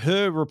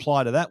her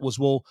reply to that was,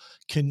 well,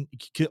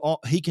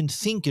 he can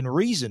think and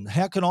reason.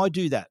 How can I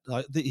do that?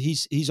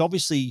 He's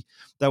obviously,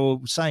 they were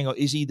saying,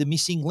 is he the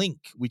missing link,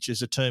 which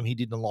is a term he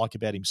didn't like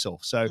about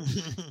himself. So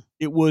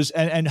it was,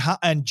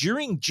 and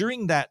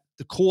during that,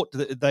 the court,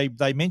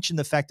 they mentioned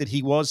the fact that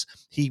he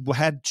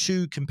had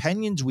two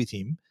companions with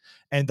him,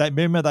 and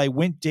they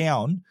went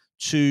down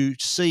to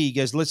see. He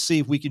goes, let's see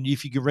if you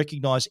can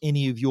recognize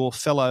any of your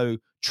fellow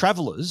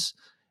travelers,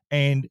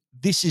 and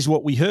this is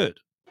what we heard.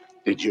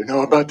 Did you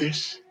know about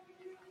this?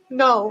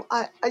 No,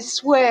 I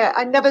swear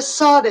I never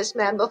saw this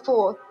man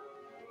before.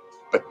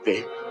 But they...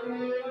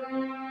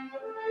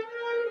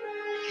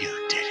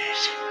 You did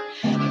it.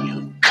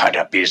 You cut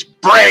up his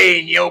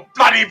brain, you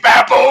bloody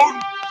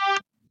baboon!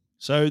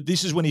 So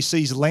this is when he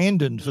sees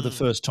Landon for the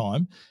first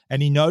time,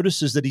 and he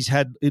notices that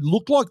it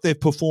looked like they've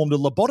performed a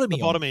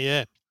lobotomy.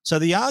 Yeah. So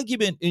the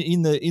argument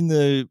in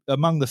the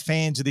among the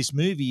fans of this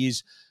movie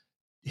is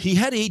he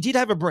did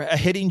have a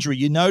head injury.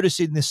 You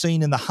notice in the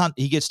scene in The Hunt,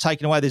 he gets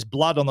taken away. There's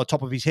blood on the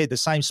top of his head, the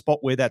same spot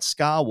where that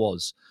scar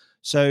was.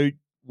 So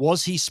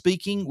was he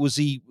speaking?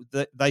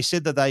 They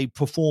said that they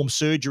performed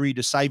surgery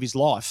to save his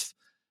life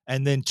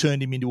and then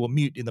turned him into a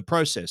mute in the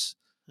process.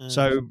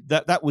 So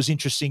that was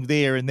interesting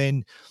there. And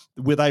then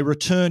where they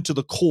returned to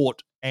the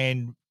court,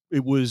 and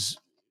it was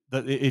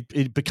that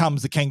it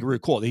becomes the kangaroo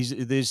court.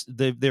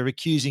 They're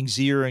accusing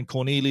Zira and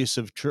Cornelius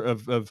of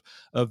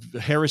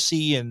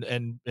heresy,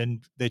 and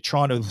they're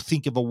trying to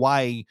think of a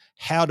way.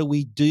 How do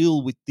we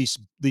deal with this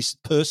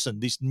person,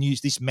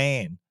 this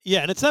man? Yeah,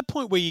 and it's that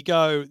point where you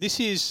go,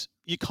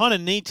 you kind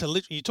of need to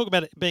literally, you talk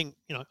about it being,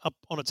 up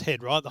on its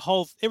head, right?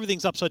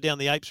 Everything's upside down.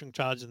 The apes are in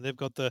charge, and they've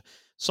got the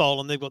soul,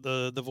 and they've got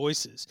the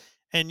voices.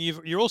 And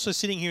you're also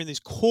sitting here in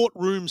this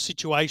courtroom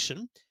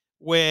situation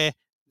where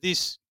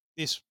this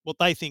what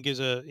they think is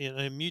a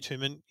mute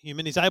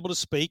human is able to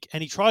speak,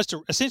 and he tries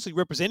to essentially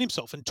represent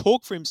himself and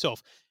talk for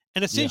himself.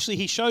 And essentially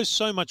he shows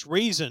so much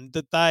reason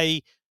that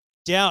they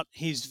doubt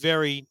his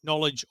very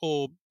knowledge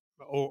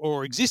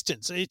or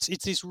existence.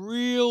 It's this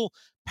real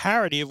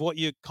parody of what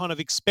you kind of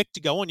expect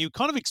to go on. You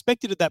kind of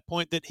expected at that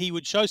point that he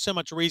would show so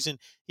much reason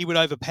he would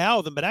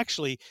overpower them, but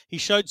actually he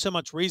showed so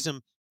much reason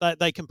that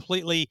they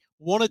completely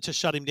wanted to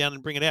shut him down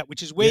and bring it out,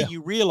 which is where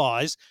you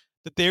realize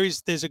that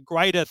there's a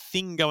greater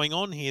thing going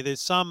on here.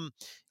 There's some,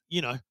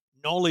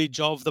 knowledge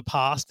of the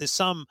past. There's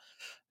some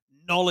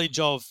knowledge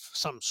of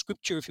some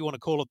scripture, if you want to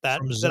call it that,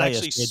 From that Zaius,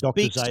 actually Dr.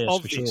 speaks Zaius,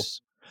 of for this. sure.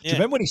 Yeah. Do you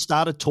remember when he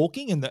started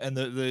talking, and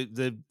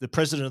the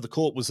president of the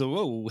court was,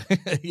 whoa, what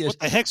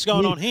the heck's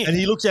going on here? And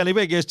he looks down and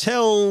he goes,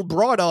 tell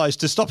Bright Eyes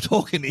to stop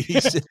talking.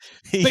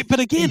 But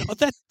again,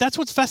 that's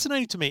what's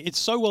fascinating to me. It's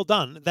so well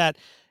done that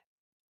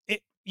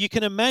you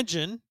can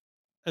imagine,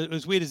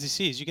 as weird as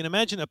this is, you can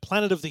imagine a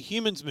Planet of the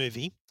Humans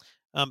movie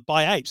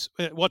by apes,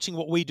 watching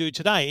what we do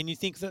today, and you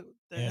think that,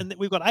 and that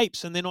we've got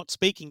apes and they're not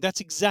speaking.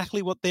 That's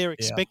exactly what they're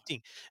expecting.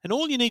 And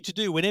all you need to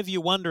do whenever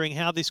you're wondering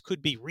how this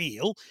could be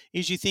real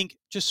is you think,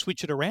 just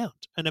switch it around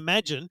and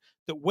imagine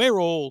that we're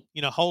all,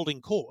 holding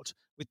court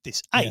with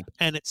this ape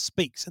and it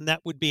speaks, and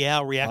that would be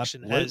our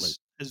reaction as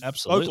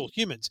vocal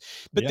humans.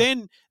 But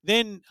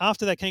then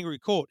after that kangaroo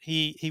court,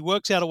 he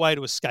works out a way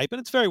to escape, and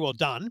it's very well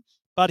done.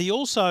 But he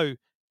also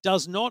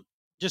does not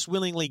just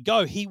willingly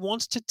go. He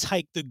wants to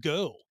take the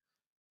girl,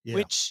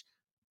 which,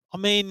 I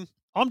mean,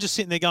 I'm just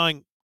sitting there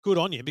going, good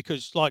on you,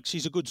 because like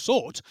she's a good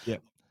sort. Yeah.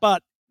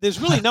 But there's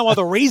really no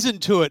other reason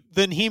to it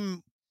than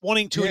him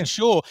wanting to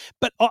ensure.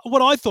 But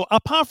what I thought,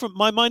 apart from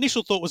my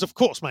initial thought was, of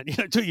course, mate,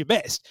 do your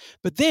best.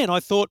 But then I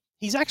thought,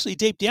 he's actually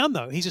deep down,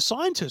 though. He's a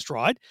scientist,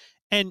 right?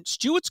 And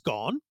Stuart's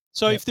gone.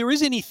 So if there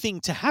is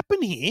anything to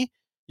happen here,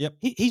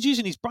 he's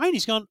using his brain.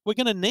 He's gone, I'm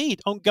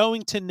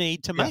going to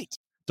need to mate.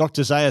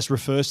 Dr. Zaius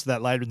refers to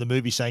that later in the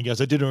movie, saying, I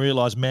didn't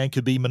realize man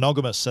could be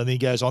monogamous. And he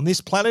goes, on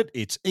this planet,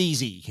 it's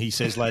easy, he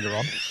says later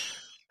on.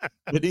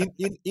 But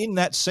in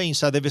that scene,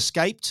 so they've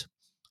escaped,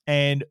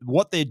 and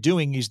what they're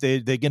doing is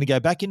they're going to go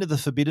back into the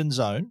Forbidden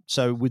Zone.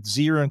 So with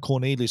Zira and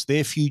Cornelius,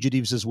 they're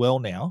fugitives as well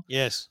now.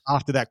 Yes.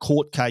 After that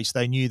court case,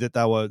 they knew that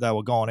they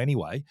were gone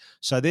anyway.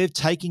 So they're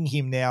taking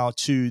him now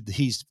to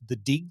the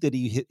dig that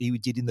he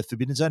did in the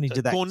Forbidden Zone,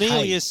 into that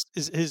Cornelius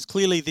is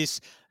clearly this,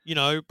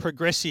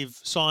 progressive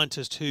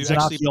scientist who he's an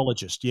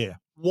archaeologist,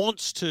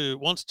 wants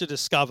to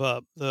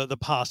discover the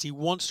past. He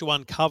wants to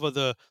uncover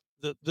the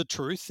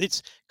truth.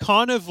 It's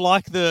kind of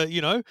like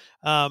the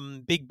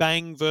Big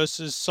Bang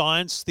versus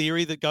science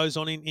theory that goes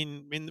on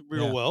in the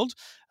real world.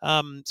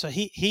 So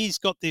he's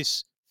got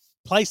this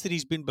place that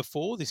he's been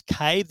before, this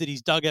cave that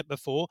he's dug at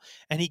before,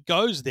 and he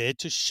goes there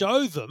to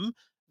show them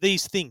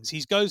these things.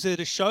 He goes there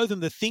to show them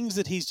the things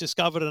that he's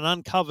discovered and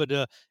uncovered,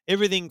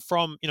 everything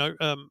from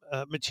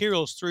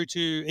materials through to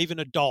even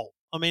a doll.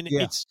 I mean,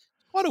 it's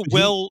quite a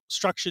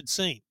well-structured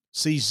scene.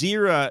 See,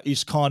 Zira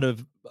is kind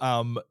of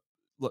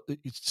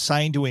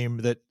saying to him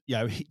that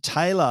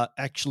Taylor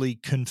actually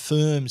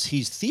confirms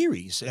his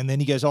theories, and then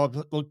he goes, "Oh,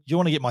 look, do you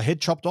want to get my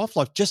head chopped off?"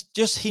 Like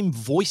just him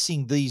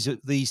voicing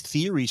these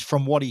theories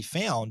from what he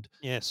found,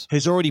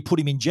 has already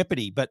put him in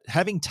jeopardy. But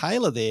having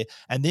Taylor there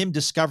and them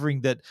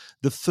discovering that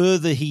the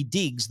further he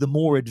digs, the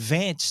more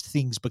advanced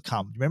things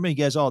become. Remember, he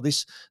goes,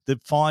 the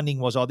finding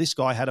was, this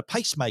guy had a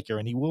pacemaker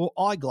and he wore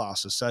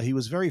eyeglasses, so he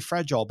was very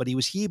fragile, but he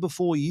was here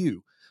before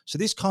you. So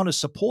this kind of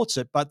supports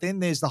it. But then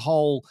there's the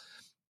whole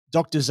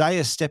Dr.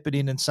 Zaius stepping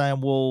in and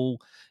saying, well,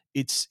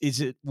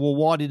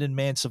 why didn't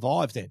man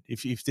survive then?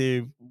 If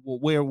they're,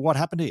 what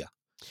happened here?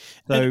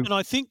 So, and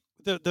I think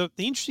the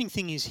interesting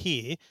thing is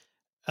here,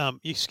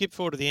 you skip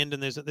forward to the end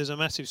and there's a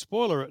massive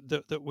spoiler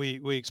that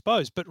we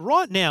expose. But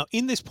right now,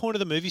 in this point of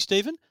the movie,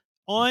 Stephen,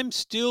 I'm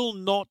still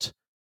not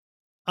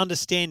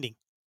understanding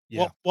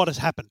what has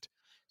happened.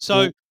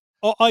 So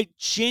I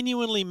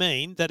genuinely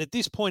mean that at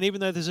this point,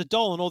 even though there's a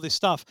doll and all this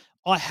stuff,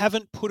 I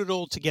haven't put it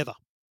all together.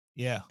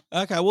 Yeah.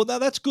 Okay. Well, no,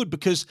 that's good,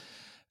 because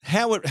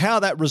how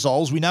that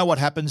resolves, we know what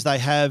happens. They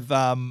have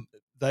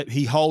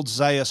he holds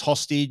Zaius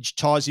hostage,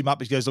 ties him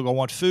up. He goes, "Look, I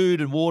want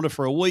food and water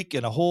for a week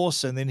and a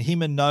horse." And then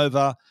him and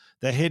Nova,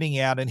 they're heading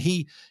out, and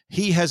he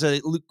has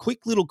a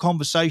quick little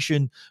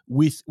conversation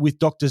with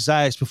Dr.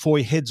 Zaius before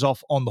he heads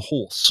off on the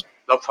horse.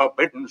 The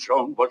Forbidden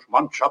Zone was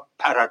once a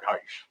paradise.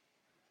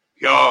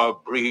 Your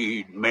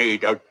breed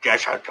made a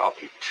desert of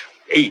it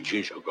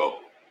ages ago.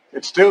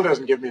 It still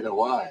doesn't give me the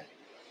why.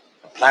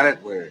 A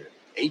planet where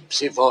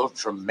apes evolved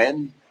from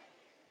men?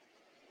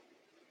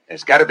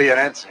 There's got to be an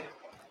answer.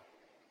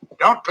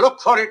 Don't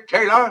look for it,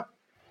 Taylor.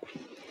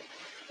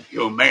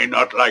 You may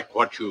not like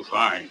what you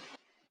find.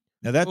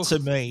 Now that to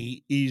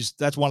me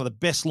that's one of the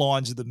best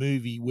lines of the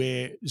movie,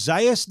 where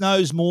Zaius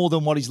knows more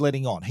than what he's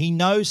letting on. He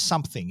knows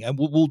something, and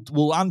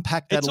we'll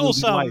unpack that. It's a little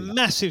also bit later. A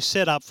massive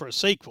setup for a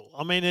sequel.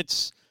 I mean,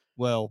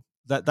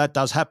 that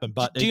does happen,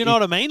 but do you know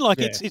what I mean? Like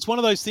it's one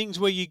of those things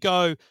where you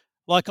go,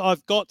 like,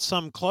 I've got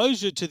some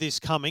closure to this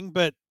coming,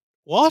 but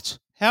what?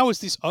 How is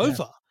this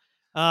over?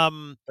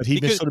 But he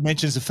sort of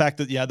mentions the fact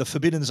that the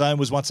Forbidden Zone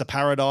was once a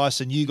paradise,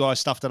 and you guys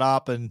stuffed it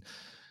up, and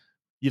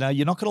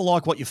you're not going to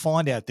like what you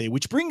find out there.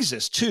 Which brings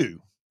us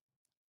to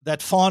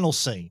that final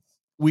scene,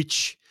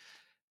 which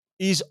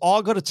is,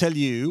 I got to tell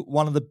you,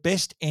 one of the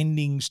best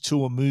endings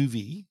to a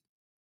movie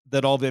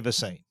that I've ever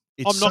seen.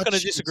 I'm not going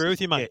to disagree with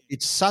you, mate.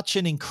 It's such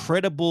an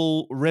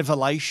incredible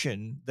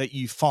revelation that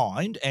you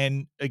find.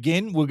 And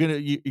again,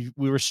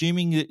 we're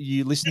assuming that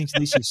you're listening to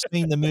this, you've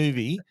seen the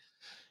movie,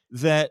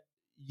 that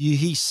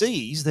he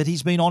sees that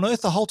he's been on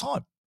Earth the whole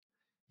time.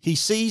 He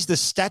sees the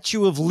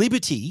Statue of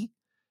Liberty,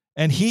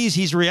 and here's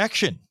his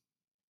reaction.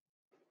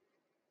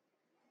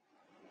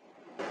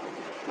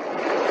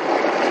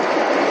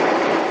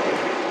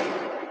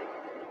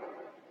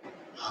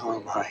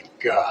 Oh my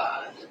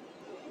God.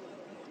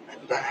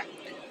 I'm back.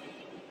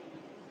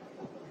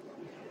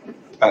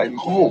 I'm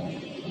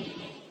home.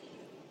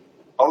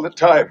 All the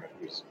time.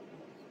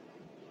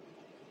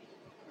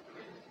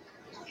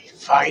 We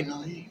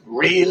finally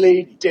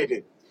really did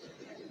it.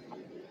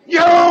 You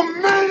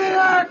maniac!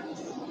 Max!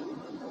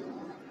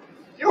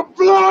 You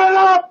blew it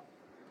up!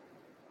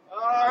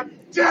 Oh,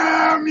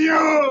 damn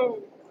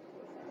you!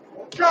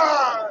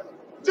 God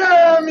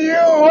damn you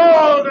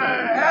all to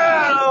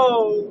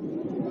hell!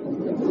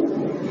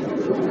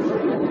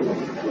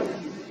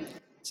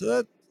 So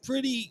that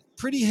pretty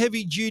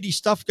heavy duty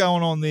stuff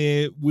going on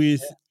there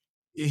with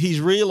he's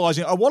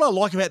realizing what I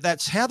like about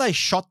that's how they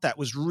shot that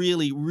was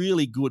really,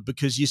 really good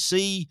because you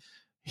see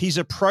he's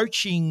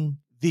approaching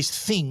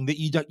this thing that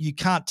you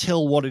can't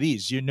tell what it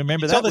is. You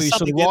remember Tell that where there's he's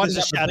sort of something there, riding there's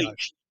a up the shadow.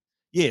 beach.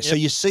 Yeah, so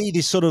Yep. you see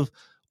this sort of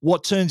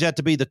what turns out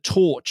to be the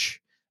torch,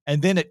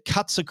 and then it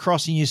cuts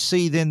across, and you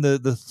see then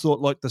the thought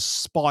like the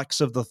spikes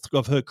of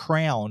her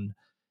crown,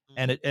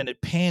 and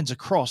it pans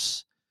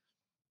across,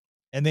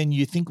 and then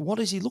you think, what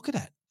is he looking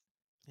at?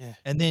 Yeah.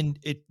 And then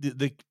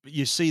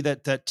you see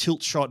that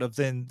tilt shot of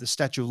then the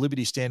Statue of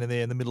Liberty standing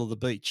there in the middle of the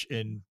beach,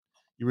 and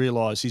you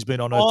realise he's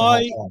been on Earth the whole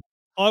time.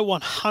 I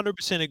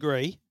 100%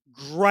 agree.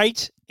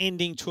 Great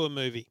ending to a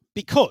movie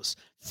because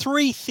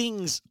three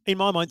things, in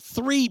my mind,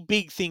 three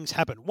big things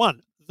happen.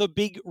 One, the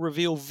big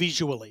reveal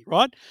visually,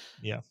 right?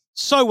 Yeah.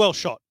 So well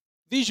shot.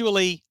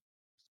 Visually,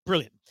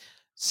 brilliant.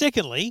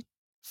 Secondly,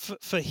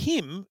 for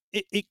him,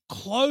 it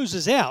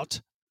closes out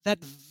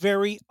that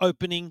very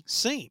opening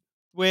scene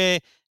where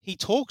he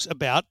talks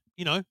about,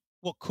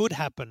 what could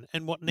happen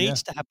and what Yeah.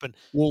 needs to happen.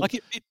 Well, Like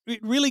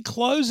it really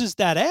closes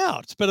that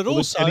out, but it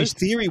also and his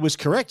theory was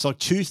correct. Like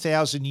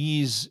 2,000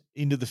 years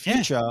into the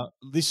future,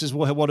 this is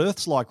what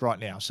Earth's like right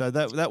now. So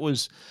that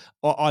was,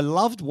 I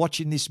loved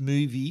watching this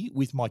movie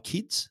with my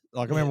kids.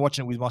 Like I remember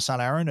watching it with my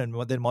son Aaron, and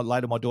then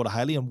later my daughter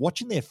Haley, and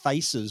watching their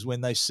faces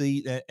when they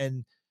see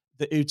and.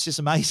 It's just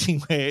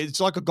amazing where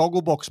it's like a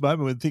goggle box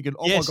moment when thinking,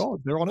 oh my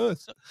God, they're on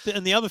Earth.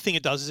 And the other thing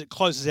it does is it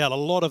closes out a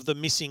lot of the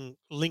missing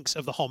links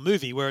of the whole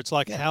movie where it's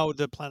like how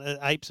the planet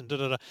apes and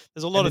da-da-da.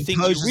 There's a lot of things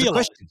you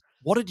realize.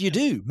 What did you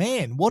do?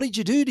 Man, what did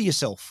you do to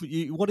yourself?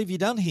 What have you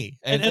done here?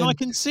 And I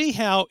can see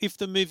how if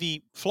the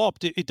movie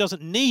flopped, it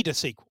doesn't need a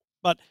sequel.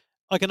 But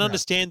I can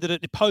understand that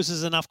it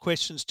poses enough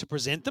questions to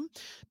present them.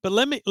 But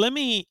let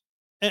me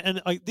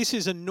this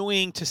is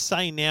annoying to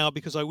say now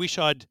because I wish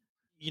I'd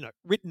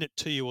written it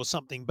to you or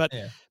something. But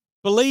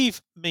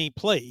believe me,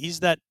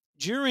 please, that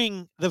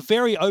during the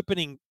very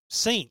opening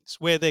scenes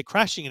where they're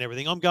crashing and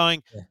everything, I'm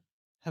going,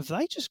 have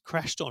they just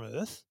crashed on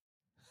Earth?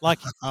 Like,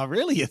 oh,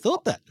 really? You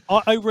thought that?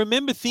 I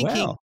remember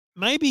thinking Wow.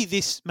 maybe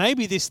this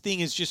thing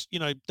has just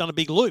done a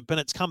big loop and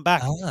it's come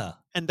back,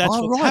 and that's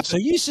what's right. happened. So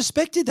you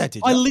suspected that,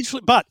 did you? I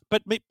literally, but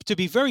to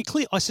be very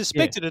clear, I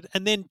suspected it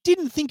and then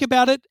didn't think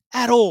about it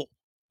at all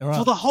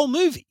for the whole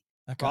movie.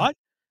 Okay. Right?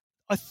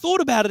 I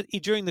thought about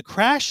it during the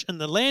crash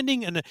and the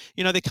landing, and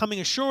they're coming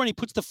ashore, and he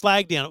puts the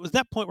flag down. It was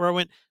that point where I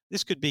went,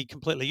 "This could be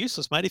completely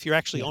useless, mate, if you're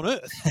actually on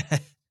Earth,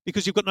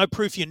 because you've got no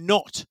proof you're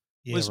not."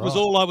 Was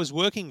all I was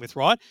working with,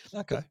 right?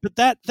 Okay. But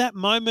that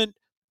moment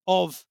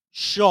of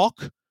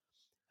shock,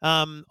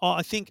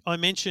 I think I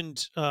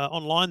mentioned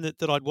online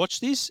that I'd watched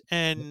this,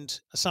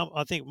 and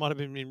I think it might have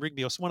been in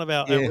Rigby or one of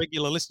our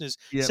regular listeners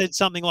said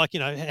something like,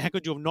 "How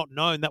could you have not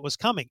known that was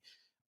coming?"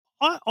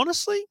 I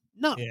honestly,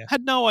 no,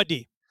 had no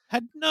idea.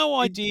 Had no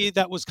idea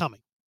that was coming.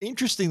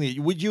 Interestingly,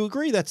 would you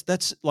agree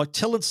that's like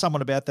telling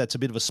someone about that's a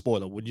bit of a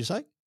spoiler, would you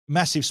say?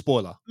 Massive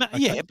spoiler.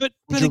 Yeah, but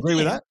would you agree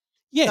with that?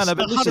 Yes, no,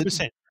 but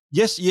 100%.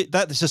 Yes,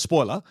 that is a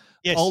spoiler.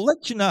 Yes. I'll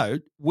let you know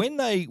when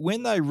they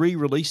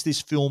re-released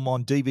this film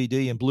on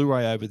DVD and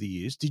Blu-ray over the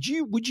years. Did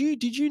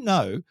you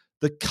know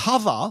the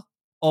cover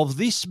of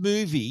this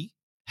movie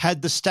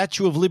had the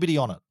Statue of Liberty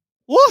on it?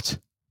 What?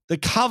 The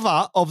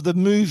cover of the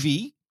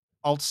movie,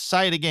 I'll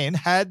say it again,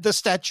 had the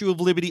Statue of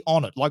Liberty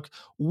on it. Like,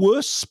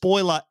 worst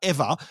spoiler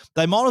ever.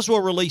 They might as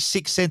well release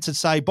Sixth Sense and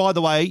say, by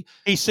the way,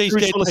 he sees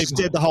Bruce dead Willis is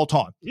people. dead the whole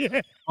time.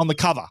 Yeah. On the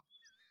cover.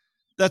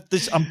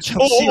 I'm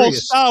or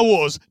serious. Star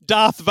Wars,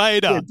 Darth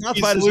Vader. Yeah, Darth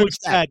Vader's Luke's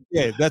dad.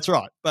 Yeah, that's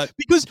right. But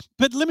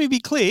let me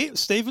be clear,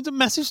 Stephen's a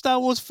massive Star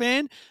Wars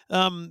fan.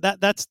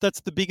 That's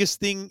the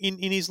biggest thing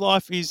in his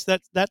life is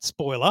that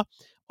spoiler.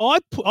 I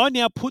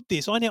now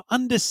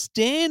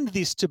understand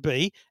this to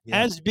be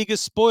as big a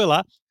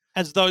spoiler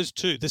as those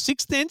two. The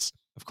Sixth Sense,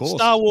 of course,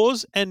 Star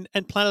Wars and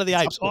Planet of the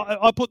Apes.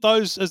 I put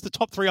those as the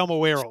top three I'm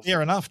aware of.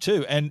 Fair enough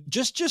too. And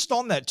just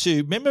on that too,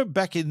 remember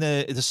back in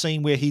the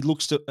scene where he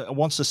wants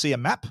to see a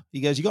map?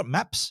 He goes, "You got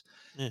maps?"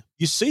 Yeah.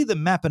 You see the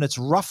map and it's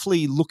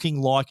roughly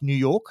looking like New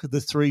York,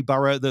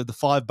 the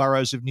five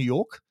boroughs of New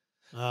York.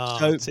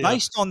 So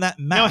based on that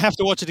map, now I have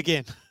to watch it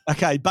again.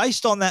 Okay,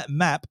 based on that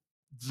map,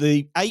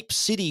 the Ape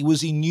City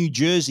was in New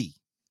Jersey.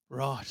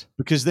 Right.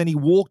 Because then he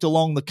walked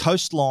along the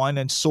coastline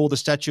and saw the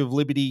Statue of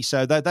Liberty.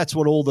 So that's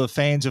what all the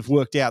fans have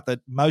worked out, that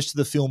most of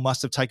the film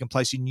must have taken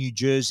place in New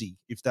Jersey,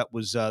 if that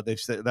was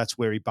that's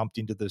where he bumped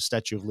into the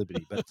Statue of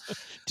Liberty. But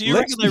do you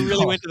reckon they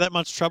really went to that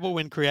much trouble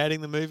when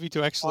creating the movie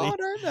to actually? I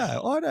don't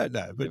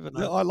know. But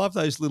I love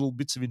those little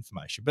bits of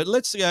information. But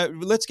let's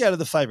go to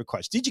the favourite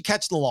quotes. Did you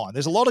catch the line?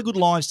 There's a lot of good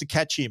lines to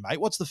catch here,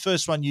 mate. What's the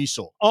first one you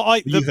saw?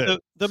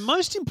 The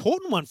most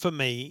important one for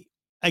me,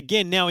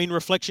 again, now in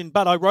reflection,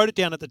 but I wrote it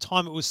down at the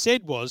time it was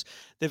said, was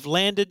they've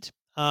landed,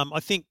 I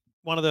think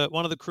one of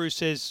the crew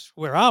says,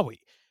 "Where are we?"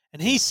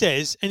 And he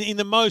says, and in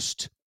the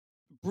most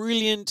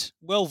brilliant,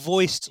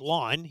 well-voiced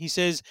line, he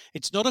says,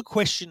 "It's not a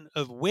question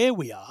of where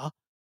we are,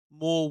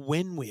 more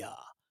when we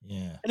are."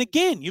 Yeah. And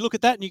again, you look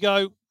at that and you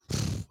go,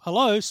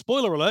 "Hello,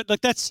 spoiler alert!"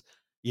 Like that's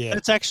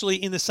actually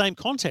in the same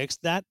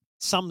context that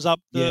sums up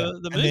the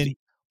And then movie.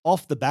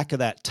 off the back of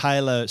that,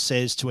 Taylor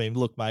says to him,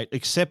 "Look, mate,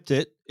 accept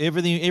it.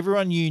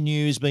 Everyone you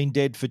knew has been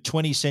dead for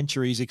 20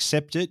 centuries.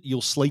 Accept it.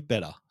 You'll sleep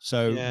better.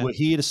 So Yeah. we're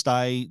here to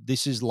stay.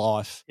 This is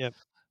life." Yep.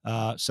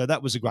 So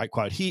that was a great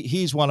quote.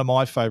 Here's one of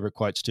my favorite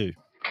quotes too.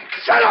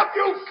 Shut up,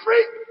 you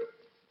freak!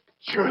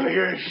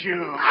 Julius,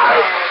 you.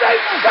 I said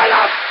shut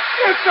up!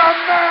 It's a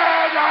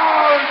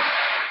madhouse!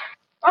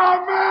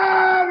 A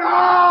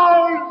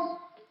madhouse!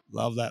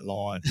 Love that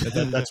line.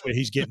 That's where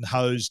he's getting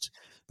hosed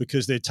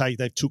because they've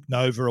took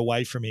Nova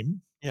away from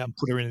him and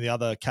put her in the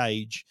other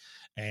cage,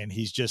 and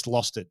he's just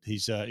lost it.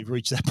 He's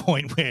reached that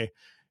point where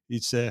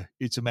it's a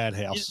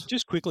madhouse.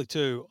 Just quickly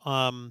too,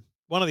 one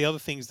of the other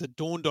things that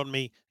dawned on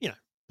me,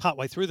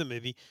 partway through the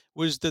movie,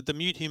 was that the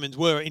mute humans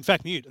were in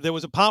fact mute. There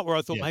was a part where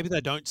I thought maybe they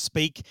don't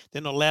speak,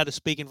 they're not allowed to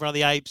speak in front of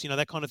the apes,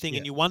 that kind of thing,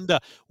 and you wonder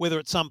whether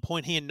at some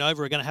point he and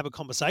Nova are going to have a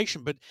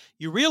conversation. But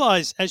you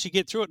realize as you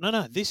get through it,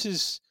 no, this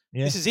is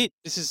it.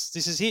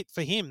 This is it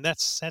for him.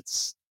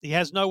 That's he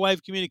has no way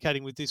of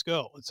communicating with this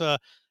girl. It's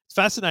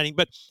fascinating.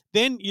 But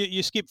then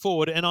you skip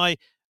forward, and I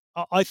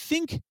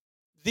think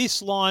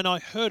this line, I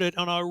heard it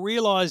and I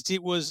realized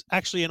it was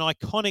actually an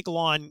iconic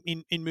line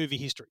in movie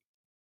history.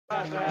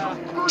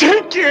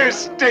 Take your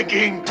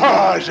stinking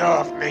paws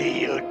off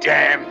me, you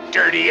damn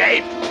dirty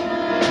ape!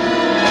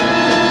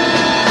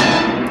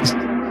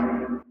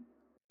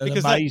 An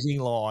amazing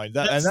line.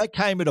 That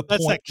came at a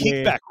point that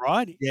kickback,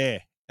 right? Yeah.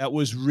 That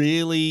was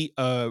really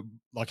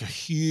like a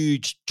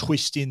huge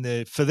twist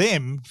for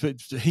them.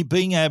 He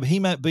being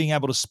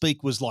able to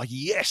speak was like,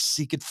 yes,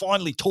 he could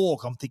finally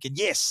talk. I'm thinking,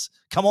 yes,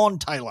 come on,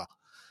 Taylor.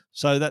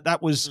 So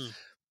that was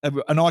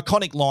an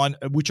iconic line,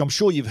 which I'm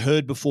sure you've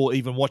heard before,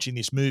 even watching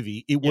this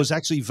movie. It was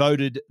actually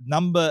voted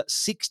number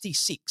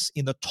 66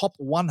 in the top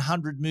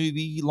 100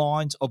 movie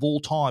lines of all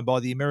time by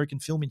the American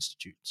Film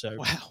Institute. So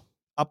wow,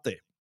 up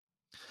there.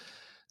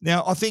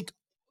 Now, I think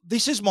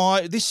this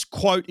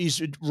quote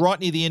is right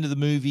near the end of the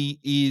movie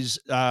is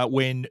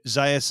when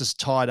Zaius is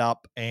tied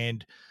up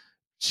and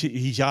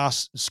he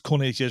asks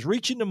Cornelius, he says,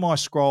 reach into my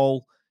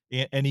scroll,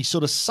 and he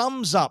sort of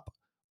sums up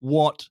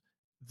what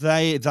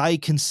they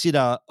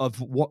consider of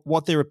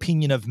what their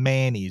opinion of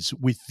man is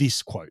with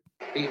this quote.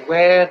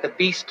 Beware the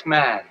beast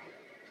man,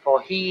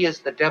 for he is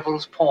the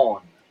devil's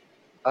pawn.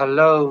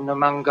 Alone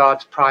among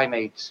God's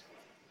primates,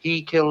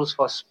 he kills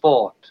for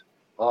sport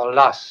or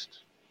lust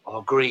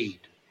or greed.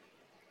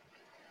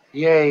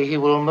 Yea, he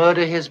will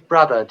murder his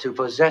brother to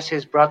possess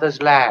his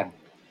brother's land.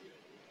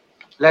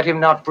 Let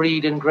him not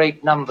breed in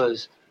great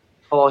numbers,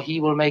 for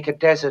he will make a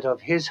desert of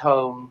his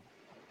home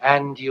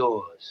and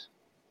yours.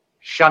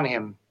 Shun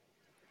him.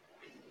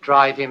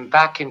 Drive him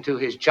back into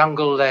his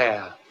jungle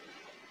lair,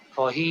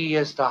 for he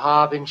is the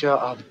harbinger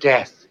of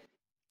death.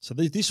 So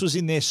this was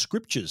in their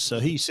scriptures. So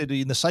he said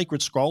in the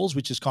sacred scrolls,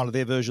 which is kind of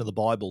their version of the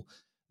Bible,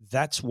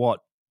 that's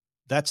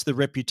the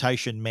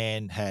reputation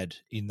man had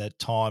in that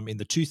time, in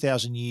the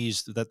 2,000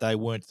 years that they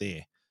weren't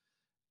there.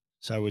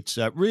 So it's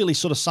really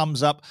sort of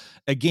sums up,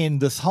 again,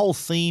 the whole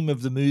theme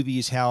of the movie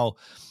is how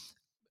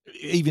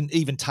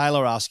even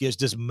Taylor asks, yes,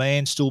 does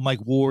man still make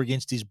war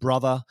against his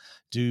brother?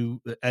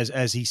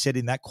 As he said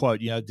in that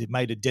quote, they've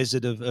made a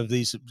desert of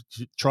these,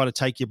 try to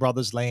take your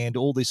brother's land,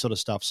 all this sort of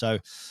stuff. So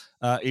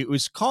it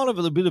was kind of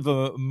a bit of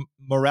a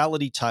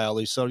morality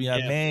tale. So,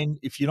 man,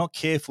 if you're not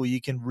careful, you're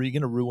going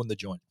to ruin the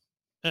joint.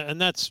 And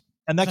that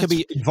could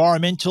be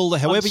environmental,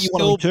 however you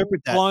want to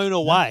interpret that. Blown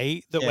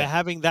away that we're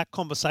having that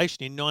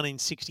conversation in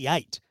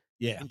 1968.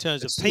 Yeah, in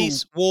terms of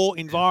peace, war,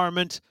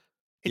 environment.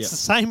 It's the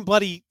same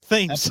bloody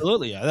themes.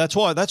 Absolutely. That's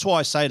why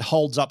I say it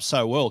holds up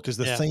so well, because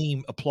the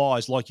theme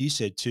applies, like you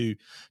said, to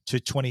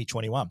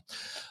 2021.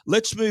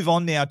 Let's move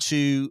on now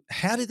to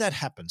how did that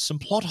happen? Some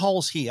plot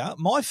holes here.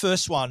 My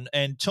first one,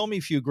 and tell me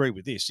if you agree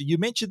with this. You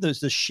mentioned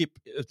the ship,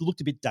 it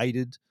looked a bit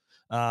dated,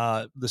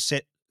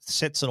 the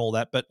sets and all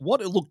that, but what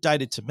it looked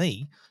dated to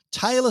me,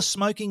 Taylor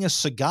smoking a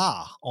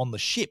cigar on the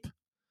ship.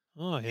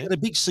 Oh, yeah. He had a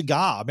big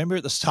cigar. Remember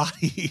at the start?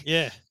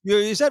 Yeah.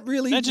 Is that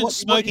really? Imagine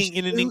smoking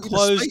in an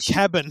enclosed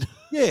cabin.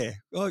 Yeah.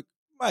 Like,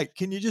 mate,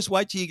 can you just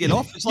wait till you get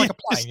off? It's like a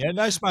plane,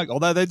 no smoke.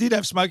 Although they did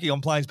have smoking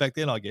on planes back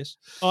then, I guess.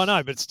 Oh,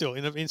 no, but still,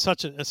 in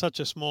such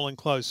a small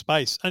enclosed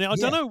space. And I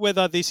don't know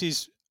whether this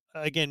is,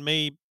 again,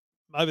 me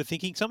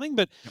overthinking something,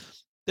 but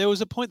there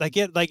was a point they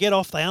get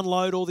off, they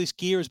unload all this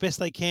gear as best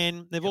they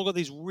can. They've all got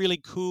these really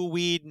cool,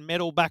 weird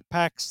metal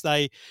backpacks.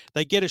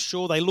 They get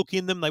ashore, they look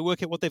in them, they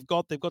work out what they've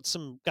got. They've got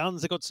some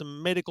guns, they've got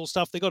some medical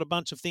stuff, they've got a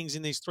bunch of things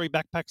in these 3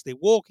 backpacks. They're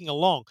walking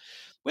along.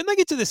 When they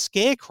get to the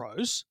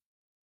scarecrows,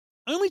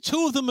 only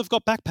 2 of them have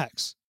got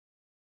backpacks.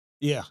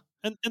 Yeah.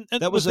 And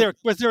was there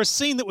a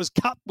scene that was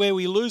cut where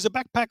we lose a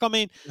backpack? I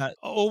mean,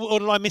 or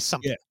did I miss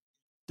something? Yeah.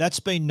 That's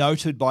been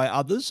noted by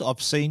others. I've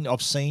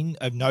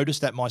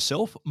noticed that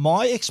myself.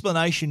 My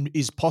explanation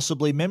is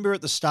possibly, remember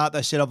at the start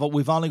they said,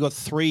 we've only got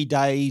 3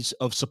 days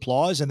of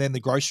supplies and then the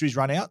groceries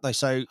run out. They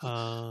say,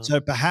 so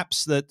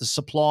perhaps that the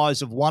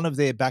supplies of one of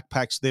their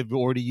backpacks, they've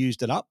already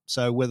used it up.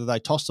 So whether they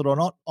tossed it or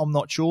not, I'm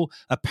not sure.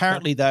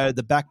 Apparently, though,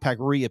 the backpack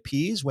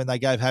reappears when they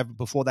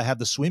before they have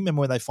the swim and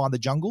when they find the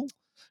jungle.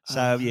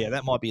 So yeah,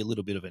 that might be a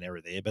little bit of an error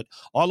there. But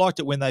I liked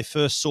it when they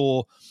first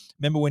saw.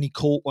 Remember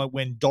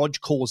when Dodge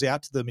calls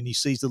out to them and he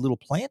sees the little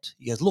plant?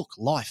 He goes, "Look,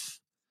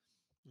 life."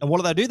 And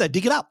what do? They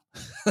dig it up.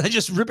 They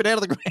just rip it out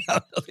of the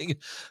ground. I think,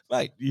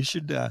 mate, you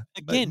should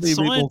again,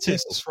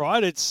 scientists,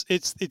 right? It's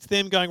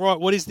them going, right.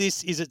 What is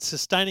this? Is it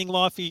sustaining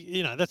life?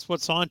 That's what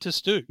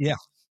scientists do. Yeah.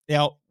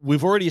 Now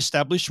we've already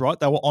established, right?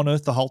 They were on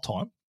Earth the whole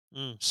time.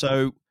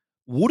 So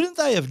wouldn't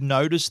they have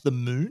noticed the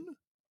moon?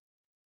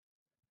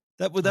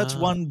 That's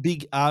one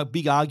big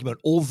argument.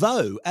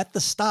 Although at the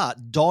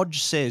start,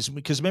 Dodge says,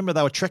 because remember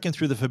they were trekking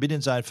through the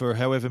Forbidden Zone for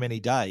however many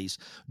days,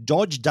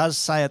 Dodge does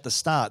say at the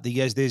start, he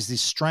goes, there's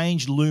this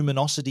strange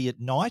luminosity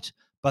at night,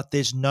 but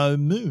there's no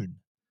moon.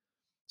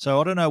 So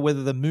I don't know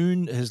whether the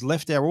moon has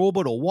left our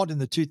orbit or what in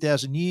the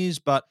 2,000 years,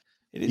 but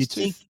it is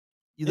the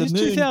moon,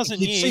 2,000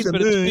 years, but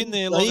it's been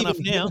there long enough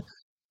now.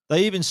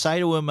 They even say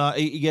to him,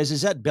 he goes,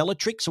 is that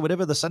Bellatrix or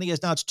whatever, the sun? He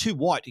goes, no, it's too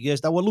white. He goes,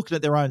 they were looking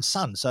at their own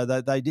sun. So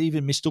they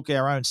even mistook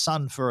our own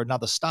sun for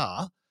another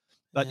star.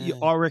 But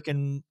I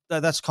reckon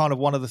that's kind of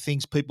one of the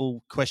things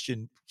people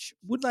question.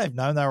 Wouldn't they have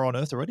known they were on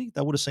Earth already? They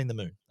would have seen the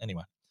moon.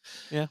 Anyway.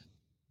 Yeah.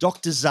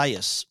 Dr.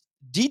 Zaius,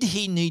 did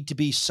he need to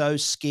be so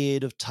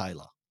scared of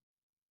Taylor?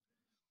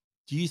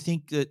 Do you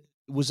think that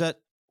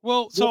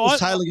what was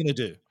Taylor going to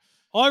do?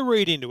 I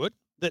read into it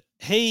that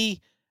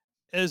he,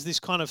 as this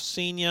kind of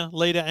senior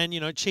leader and,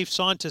 chief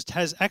scientist,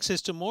 has access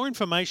to more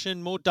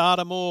information, more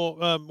data,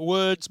 more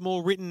words,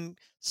 more written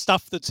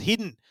stuff that's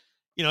hidden.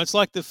 It's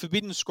like the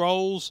Forbidden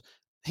Scrolls.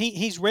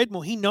 He's read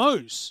more. He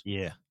knows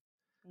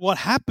what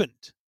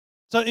happened.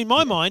 So in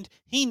my mind,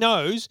 he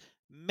knows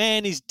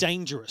man is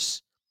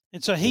dangerous.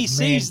 And so he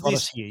sees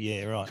this.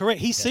 Yeah, right.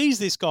 Correct. He sees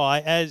this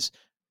guy as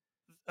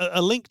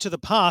a link to the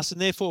past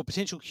and therefore a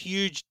potential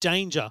huge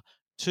danger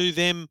to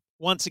them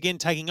once again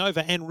taking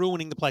over and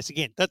ruining the place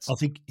again. I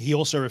think he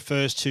also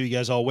refers to, he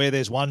goes, where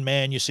there's one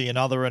man, you see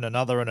another and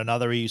another and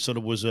another. He sort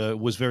of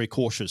was very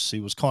cautious. He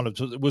was kind of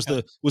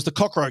the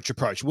cockroach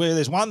approach. Where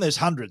there's one, there's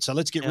hundreds. So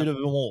let's get rid of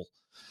them all.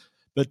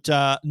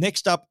 But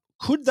next up,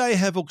 could they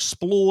have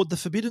explored the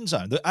Forbidden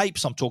Zone? The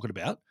apes I'm talking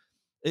about.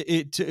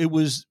 It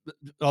was.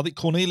 I think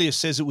Cornelius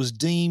says it was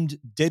deemed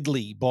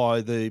deadly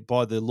by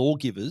the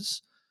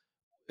lawgivers.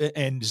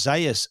 And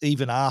Zaius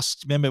even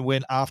asked, remember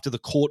when after the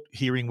court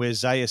hearing where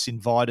Zaius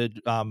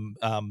invited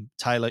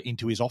Taylor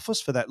into his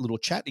office for that little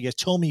chat, he goes,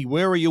 tell me,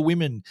 where are your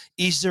women?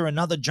 Is there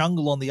another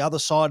jungle on the other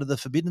side of the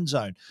Forbidden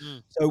Zone?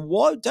 So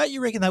why don't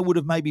you reckon they would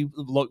have maybe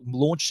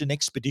launched an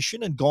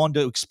expedition and gone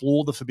to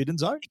explore the Forbidden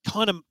Zone?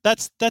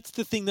 That's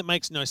the thing that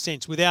makes no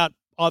sense without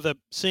either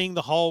seeing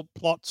the whole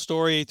plot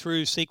story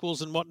through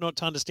sequels and whatnot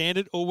to understand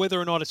it, or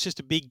whether or not it's just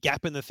a big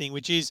gap in the thing,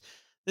 which is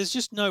there's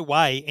just no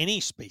way any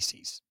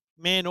species,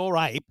 man or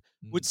ape,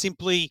 would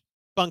simply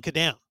bunker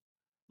down.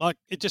 Like,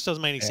 it just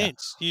doesn't make any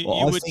sense. You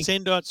would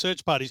send out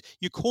search parties.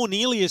 Your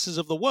Corneliuses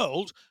of the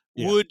world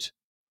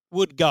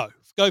would go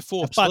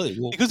forth.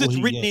 Absolutely. But because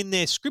it's written in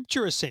their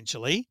scripture,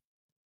 essentially,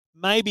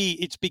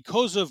 maybe it's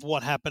because of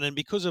what happened and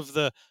because of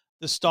the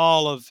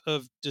style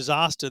of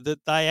disaster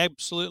that they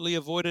absolutely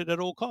avoid it at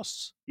all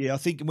costs. Yeah, I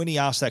think when he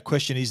asked that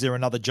question, is there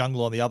another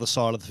jungle on the other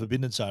side of the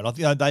Forbidden Zone? I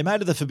think they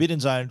made it the Forbidden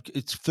Zone.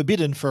 It's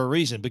forbidden for a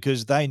reason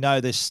because they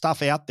know there's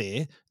stuff out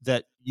there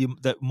that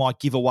might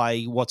give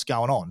away what's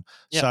going on.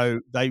 Yep. So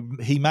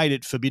he made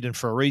it forbidden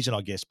for a reason,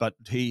 I guess. But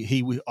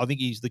I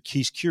think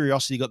his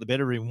curiosity got the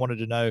better of him, wanted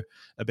to know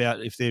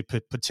about if there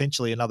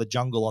potentially another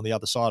jungle on the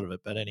other side of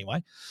it. But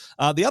anyway,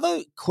 the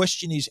other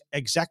question is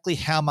exactly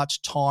how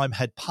much time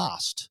had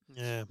passed.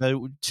 Yeah,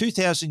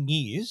 2,000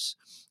 years,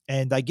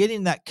 and they get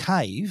in that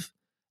cave.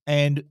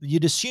 And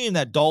you'd assume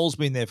that doll's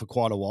been there for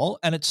quite a while,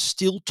 and it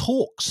still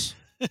talks.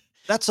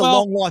 That's a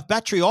long life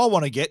battery I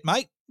want to get,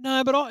 mate.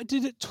 No, but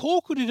did it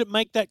talk or did it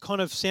make that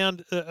kind of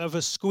sound of a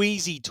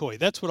squeezy toy?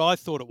 That's what I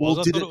thought it was.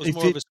 I thought it was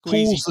more of a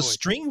squeezy toy. The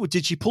string?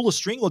 Did she pull a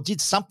string or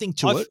did something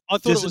to it? I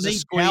thought it was a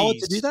squeeze. Power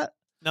to do that?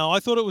 No, I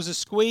thought it was a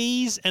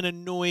squeeze and a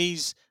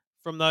noise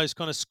from those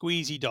kind of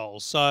squeezy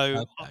dolls. So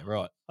okay,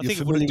 right. I think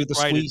You're familiar with the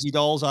squeezy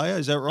dolls, are you?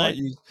 Is that right?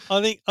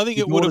 I think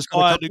it would have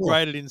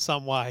biodegraded in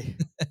some way.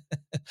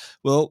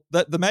 Well,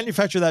 the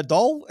manufacturer of that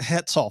doll,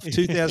 hats off.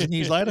 2,000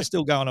 years later,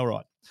 still going all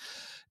right.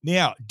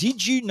 Now,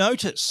 did you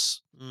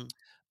notice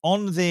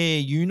on their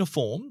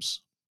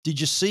uniforms, did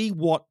you see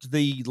what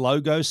the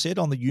logo said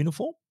on the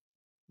uniform?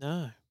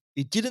 No.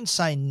 It didn't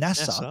say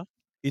NASA.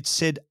 It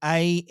said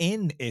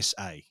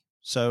ANSA.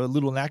 So a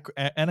little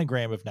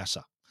anagram of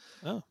NASA.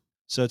 Oh.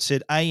 So it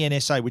said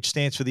ANSA, which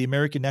stands for the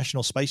American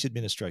National Space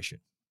Administration.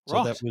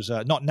 So that was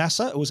not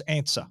NASA, it was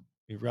ANSA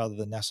rather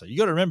than NASA. You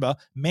got to remember,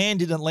 man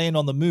didn't land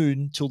on the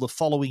moon till the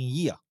following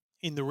year.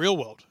 in the real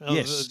world.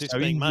 Yes. This So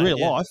being in made. real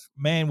Yeah. life,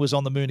 man was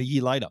on the moon a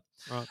year later.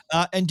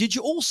 Right. And did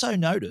you also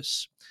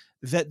notice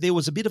that there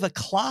was a bit of a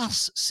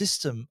class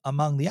system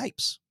among the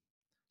apes?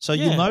 So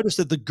you'll Yeah. notice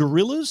that the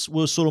gorillas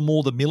were sort of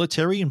more the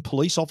military and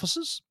police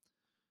officers.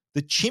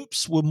 The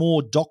chimps were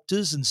more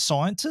doctors and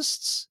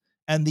scientists.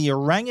 And the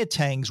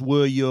orangutans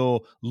were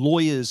your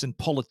lawyers and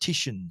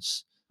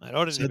politicians. Mate,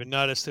 I didn't even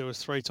notice there was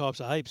 3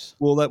 types of apes.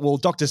 Well,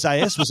 Dr.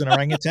 Zayas was an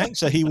orangutan,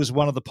 so he was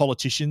one of the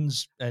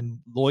politicians and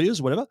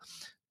lawyers, whatever.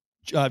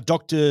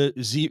 Dr.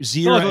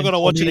 Zira I've and got to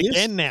watch it Cornelius.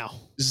 again now.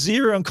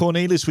 Zira and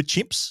Cornelius were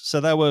chimps, so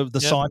they were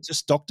the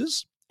scientists,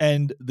 doctors,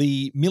 and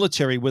the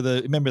military were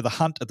remember the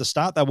hunt at the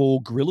start. They were all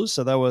gorillas,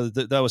 so they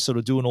were sort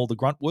of doing all the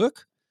grunt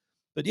work.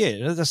 But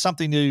yeah, there's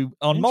something new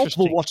on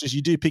multiple watches.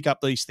 You do pick up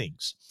these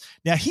things.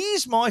 Now,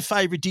 here's my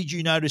favorite. Did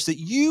you notice that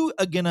you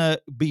are going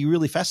to be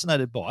really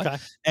fascinated by? Okay.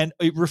 And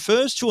it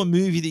refers to a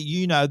movie that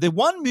you know. The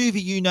one movie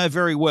you know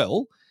very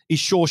well is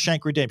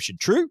Shawshank Redemption.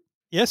 True?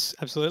 Yes,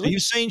 absolutely. So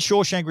you've seen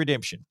Shawshank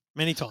Redemption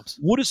many times.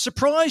 Would it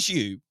surprise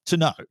you to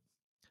know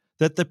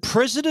that the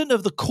president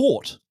of the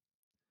court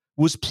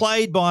was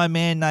played by a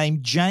man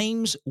named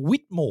James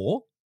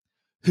Whitmore,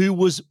 who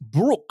was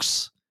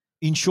Brooks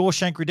in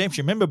Shawshank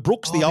Redemption? Remember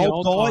Brooks, the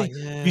old guy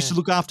who used to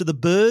look after the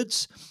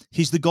birds?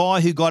 He's the guy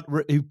who got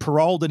who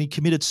paroled and he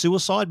committed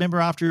suicide.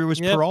 Remember after he was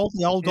paroled,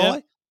 the old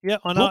guy? Yeah,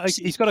 I know. Brooks,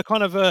 he's got a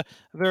kind of a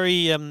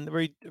very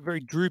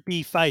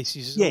droopy face.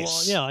 He's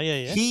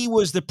yeah. He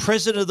was the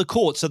president of the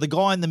court. So the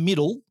guy in the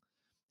middle,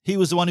 he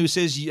was the one who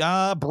says,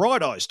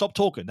 bright eyes, stop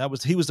talking.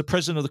 He was the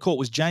president of the court,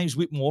 was James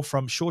Whitmore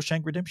from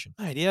Shawshank Redemption.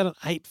 Mate, he had an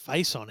ape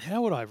face on.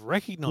 How would I have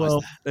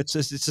recognized that?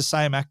 It's the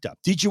same actor.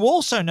 Did you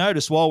also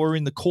notice while we're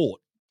in the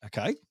court,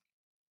 okay,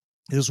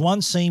 there's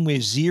one scene where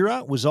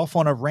Zira was off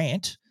on a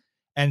rant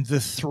and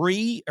the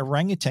 3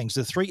 orangutans,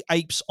 the 3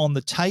 apes on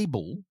the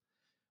table,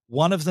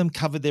 one of them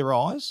covered their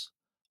eyes,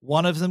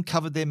 one of them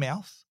covered their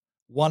mouth,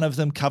 one of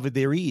them covered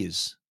their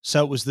ears.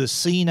 So it was the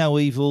see no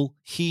evil,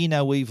 hear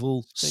no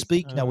evil,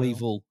 speak no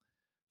evil,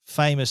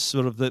 famous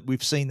sort of that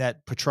we've seen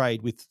that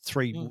portrayed with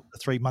three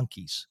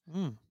monkeys.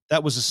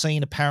 That was a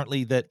scene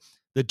apparently that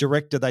the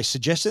director, they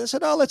suggested, they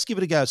said, let's give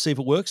it a go, see if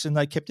it works, and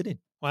they kept it in.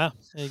 Wow,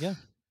 there you go.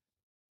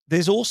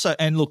 There's also,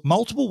 and look,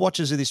 multiple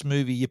watches of this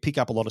movie, you pick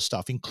up a lot of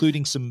stuff,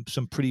 including some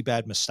pretty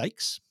bad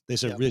mistakes.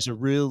 There's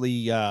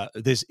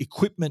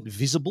equipment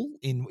visible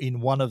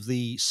in one of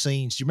the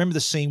scenes. Do you remember the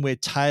scene where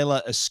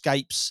Taylor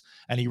escapes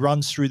and he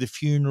runs through the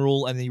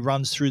funeral and he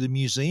runs through the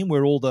museum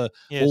where all the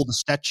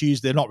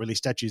statues, they're not really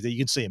statues, you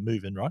can see them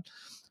moving, right?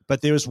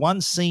 But there is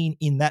one scene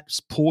in that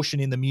portion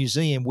in the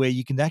museum where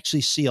you can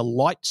actually see a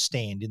light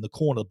stand in the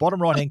corner. The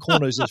bottom right-hand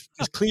corner is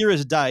as clear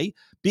as day,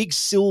 big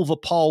silver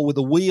pole with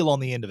a wheel on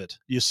the end of it.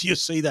 You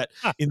see that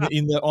in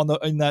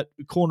that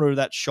corner of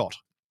that shot.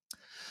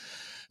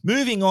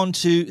 Moving on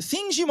to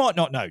things you might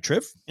not know,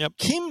 Trev. Yep.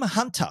 Kim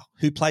Hunter,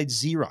 who played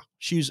Zira,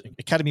 she was an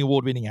Academy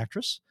Award-winning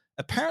actress.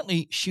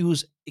 Apparently, she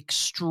was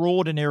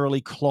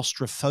extraordinarily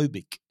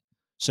claustrophobic.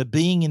 So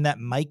being in that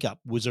makeup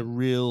was a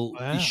real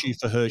issue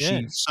for her. Yeah.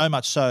 She so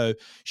much so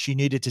she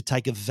needed to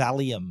take a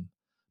Valium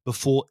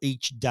before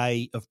each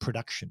day of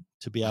production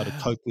to be able to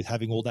cope with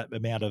having all that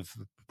amount of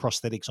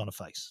prosthetics on her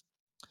face.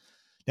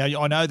 Now,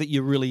 I know that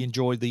you really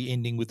enjoyed the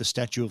ending with the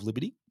Statue of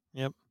Liberty.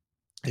 Yep.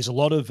 There's a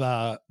lot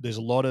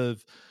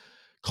of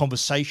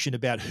conversation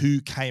about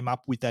who came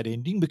up with that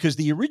ending because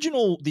the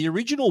original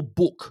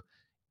book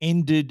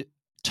ended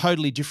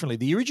totally differently.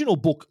 The original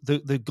book,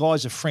 the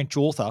guy's a French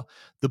author.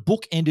 The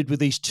book ended with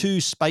these 2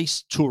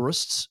 space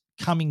tourists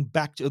coming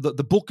back to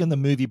the book and the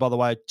movie, by the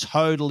way, are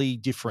totally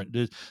different.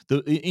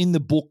 In the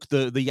book,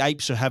 the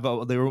apes they're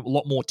a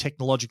lot more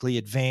technologically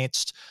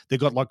advanced. They've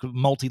got like a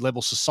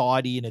multi-level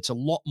society, and it's a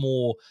lot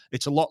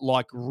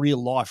like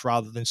real life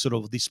rather than sort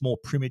of this more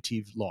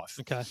primitive life.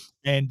 Okay.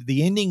 And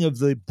the ending of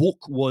the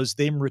book was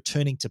them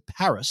returning to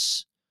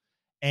Paris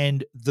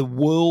and the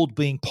world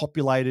being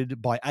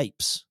populated by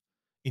apes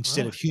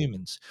instead of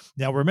humans.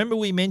 Now, remember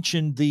we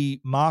mentioned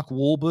the Mark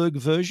Wahlberg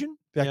version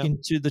back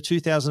into the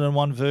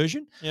 2001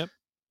 version? Yep.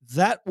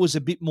 That was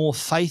a bit more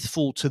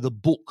faithful to the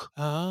book.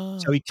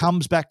 So he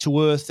comes back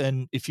to Earth,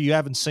 and if you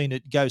haven't seen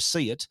it, go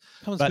see it.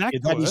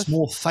 That is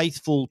more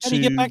faithful to... How do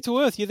you get back to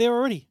Earth? You're there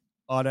already.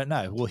 I don't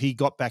know. Well, he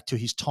got back to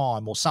his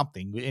time or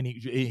something. And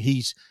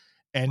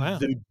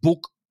the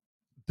book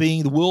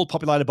being the world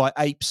populated by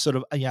apes, sort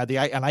of,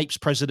 an apes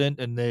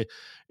president, and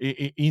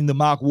in the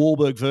Mark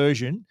Wahlberg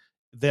version,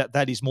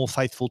 that is more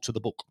faithful to the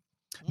book.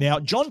 Now,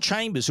 John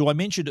Chambers, who I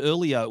mentioned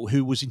earlier,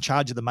 who was in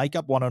charge of the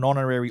makeup, won an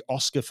honorary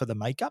Oscar for the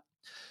makeup.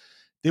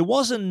 There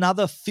was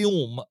another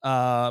film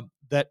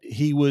that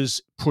he was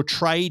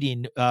portrayed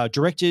in,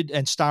 directed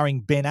and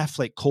starring Ben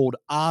Affleck, called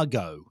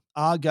Argo.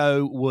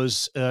 Argo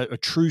was a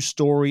true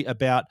story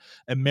about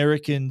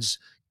Americans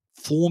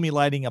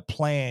formulating a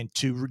plan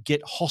to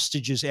get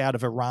hostages out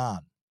of Iran.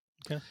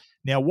 Okay.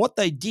 Now, what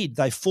they did,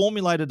 they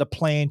formulated a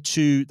plan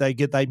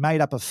they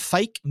made up a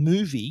fake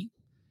movie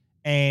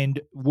and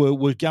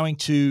were going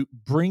to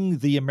bring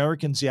the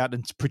Americans out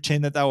and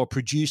pretend that they were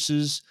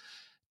producers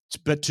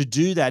But to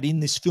do that in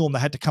this film, they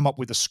had to come up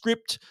with a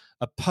script,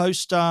 a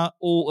poster,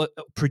 all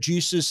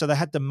producers. So they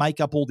had to make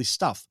up all this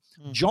stuff.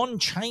 John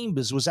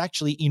Chambers was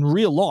actually in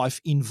real life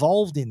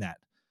involved in that.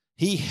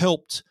 He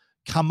helped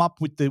come up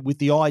with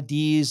the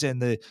ideas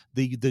and the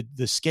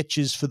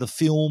sketches for the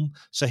film.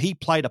 So he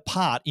played a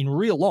part in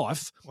real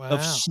life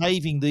of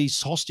saving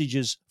these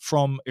hostages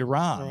from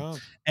Iran.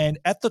 And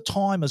at the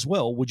time as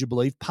well, would you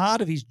believe,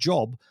 part of his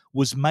job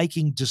was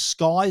making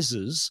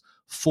disguises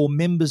for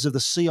members of the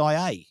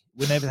CIA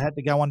whenever they had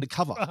to go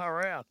undercover.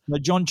 Now,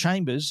 John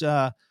Chambers,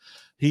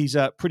 he's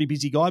a pretty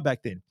busy guy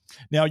back then.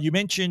 Now, you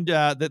mentioned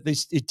that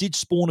it did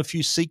spawn a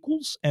few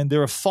sequels, and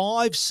there are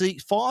five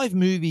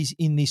movies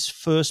in this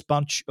first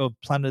bunch of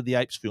Planet of the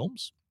Apes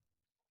films.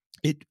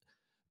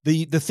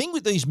 The thing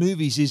with these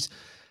movies is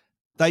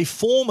they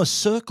form a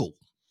circle.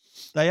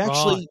 They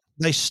actually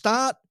they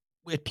start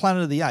at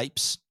Planet of the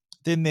Apes.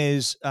 Then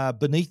there's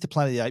Beneath the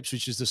Planet of the Apes,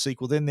 which is the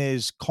sequel. Then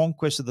there's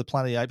Conquest of the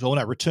Planet of the Apes. Oh,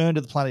 no, Return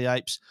to the Planet of the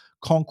Apes,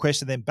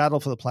 Conquest, and then Battle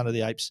for the Planet of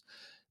the Apes.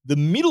 The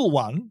middle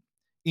one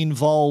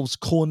involves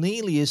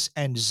Cornelius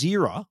and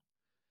Zira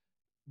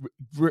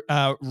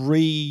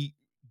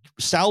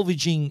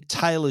salvaging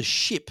Taylor's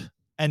ship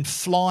and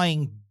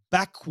flying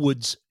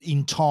backwards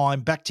in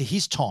time, back to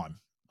his time.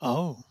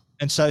 Oh.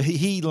 And so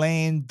they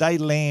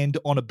land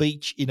on a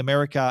beach in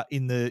America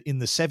in the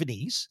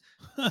 70s,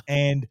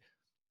 and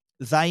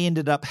they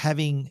ended up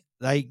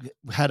they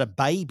had a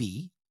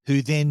baby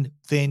who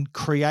then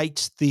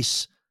creates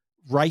this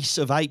race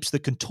of apes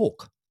that can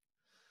talk.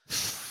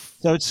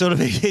 So it's sort of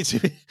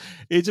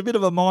it's a bit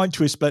of a mind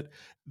twist, but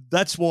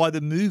that's why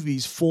the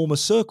movies form a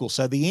circle.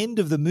 So the end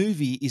of the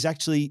movie is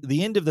actually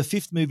the end of the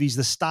fifth movie is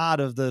the start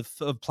of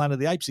Planet of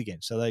the Apes again.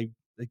 So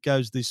it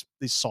goes this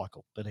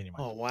cycle. But anyway,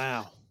 oh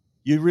wow,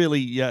 you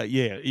really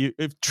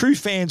if true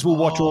fans will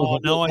watch all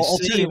of them. No, I'll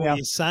see tell you what now,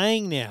 you're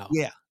saying now.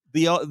 Yeah.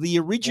 The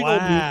original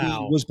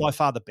movie was by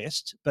far the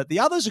best, but the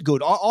others are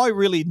good. I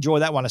really enjoy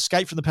that one.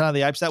 Escape from the Planet of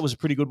the Apes, that was a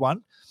pretty good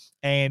one.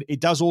 And it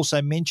does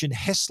also mention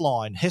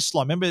Hessline.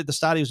 Remember at the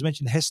start he was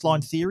mentioned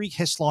Hessline theory?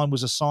 Hessline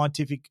was a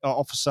scientific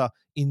officer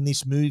in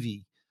this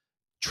movie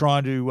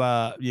trying to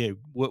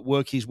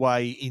work his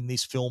way in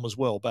this film as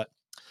well. But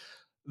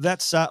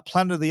that's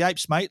Planet of the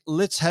Apes, mate.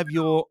 Let's have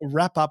your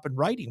wrap-up and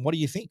rating. What do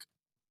you think?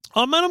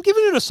 Oh, man, I'm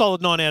giving it a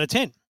solid 9 out of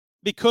 10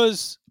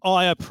 because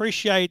I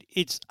appreciate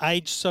its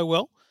age so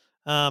well.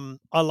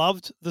 I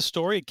loved the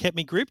story. It kept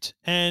me gripped.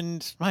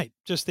 And, mate,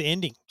 just the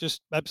ending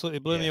just absolutely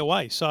blew me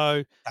away.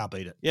 So can't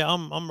beat it. Yeah,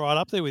 I'm right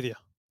up there with you.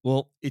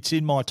 Well, it's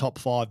in my top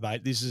 5,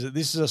 mate. This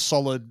is a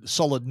solid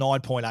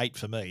 9.8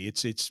 for me.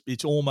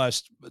 It's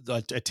almost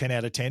a 10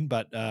 out of 10,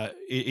 but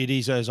it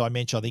is, as I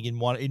mentioned, I think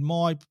in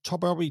my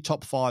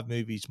top 5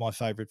 movies, my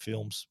favorite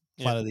films,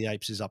 Planet of the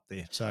Apes is up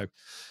there. So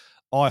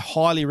I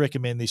highly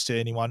recommend this to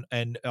anyone,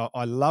 and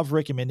I love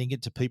recommending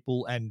it to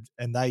people, and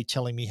they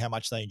telling me how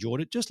much they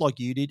enjoyed it, just like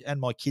you did and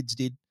my kids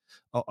did,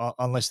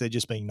 unless they're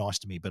just being nice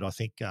to me. But I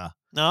think no,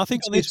 I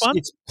think on this one,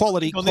 it's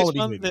quality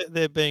movie.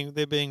 They're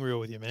being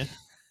real with you, man.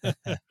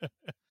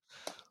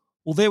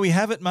 Well, there we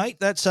have it, mate.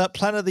 That's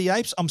Planet of the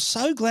Apes. I'm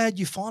so glad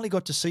you finally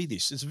got to see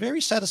this. It's very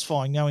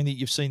satisfying knowing that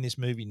you've seen this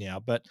movie now.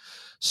 But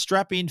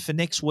strap in for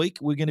next week.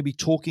 We're going to be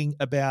talking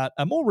about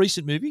a more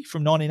recent movie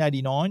from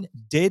 1989,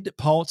 Dead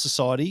Poets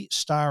Society,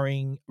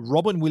 starring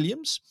Robin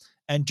Williams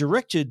and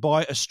directed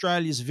by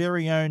Australia's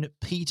very own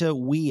Peter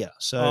Weir.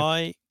 So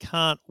I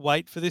can't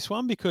wait for this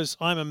one because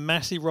I'm a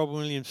massive Robin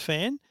Williams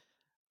fan,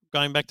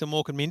 going back to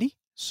Mork and Mindy.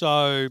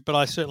 So, but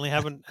I certainly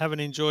haven't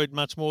enjoyed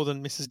much more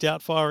than Mrs.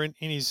 Doubtfire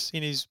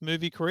in his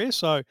movie career.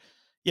 So,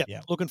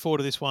 yeah, looking forward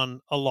to this one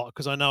a lot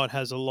because I know it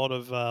has a lot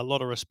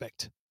of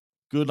respect.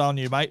 Good on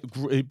you, mate.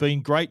 It's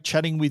been great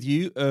chatting with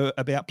you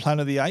about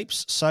Planet of the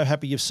Apes. So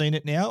happy you've seen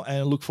it now, and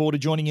I look forward to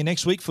joining you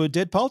next week for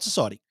Dead Poets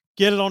Society.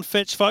 Get it on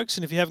Fetch, folks,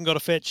 and if you haven't got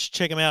a Fetch,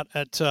 check them out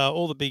at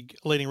all the big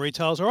leading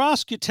retailers, or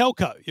ask your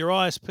telco, your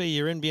ISP,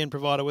 your NBN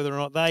provider whether or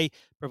not they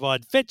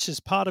provide Fetch as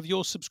part of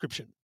your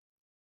subscription.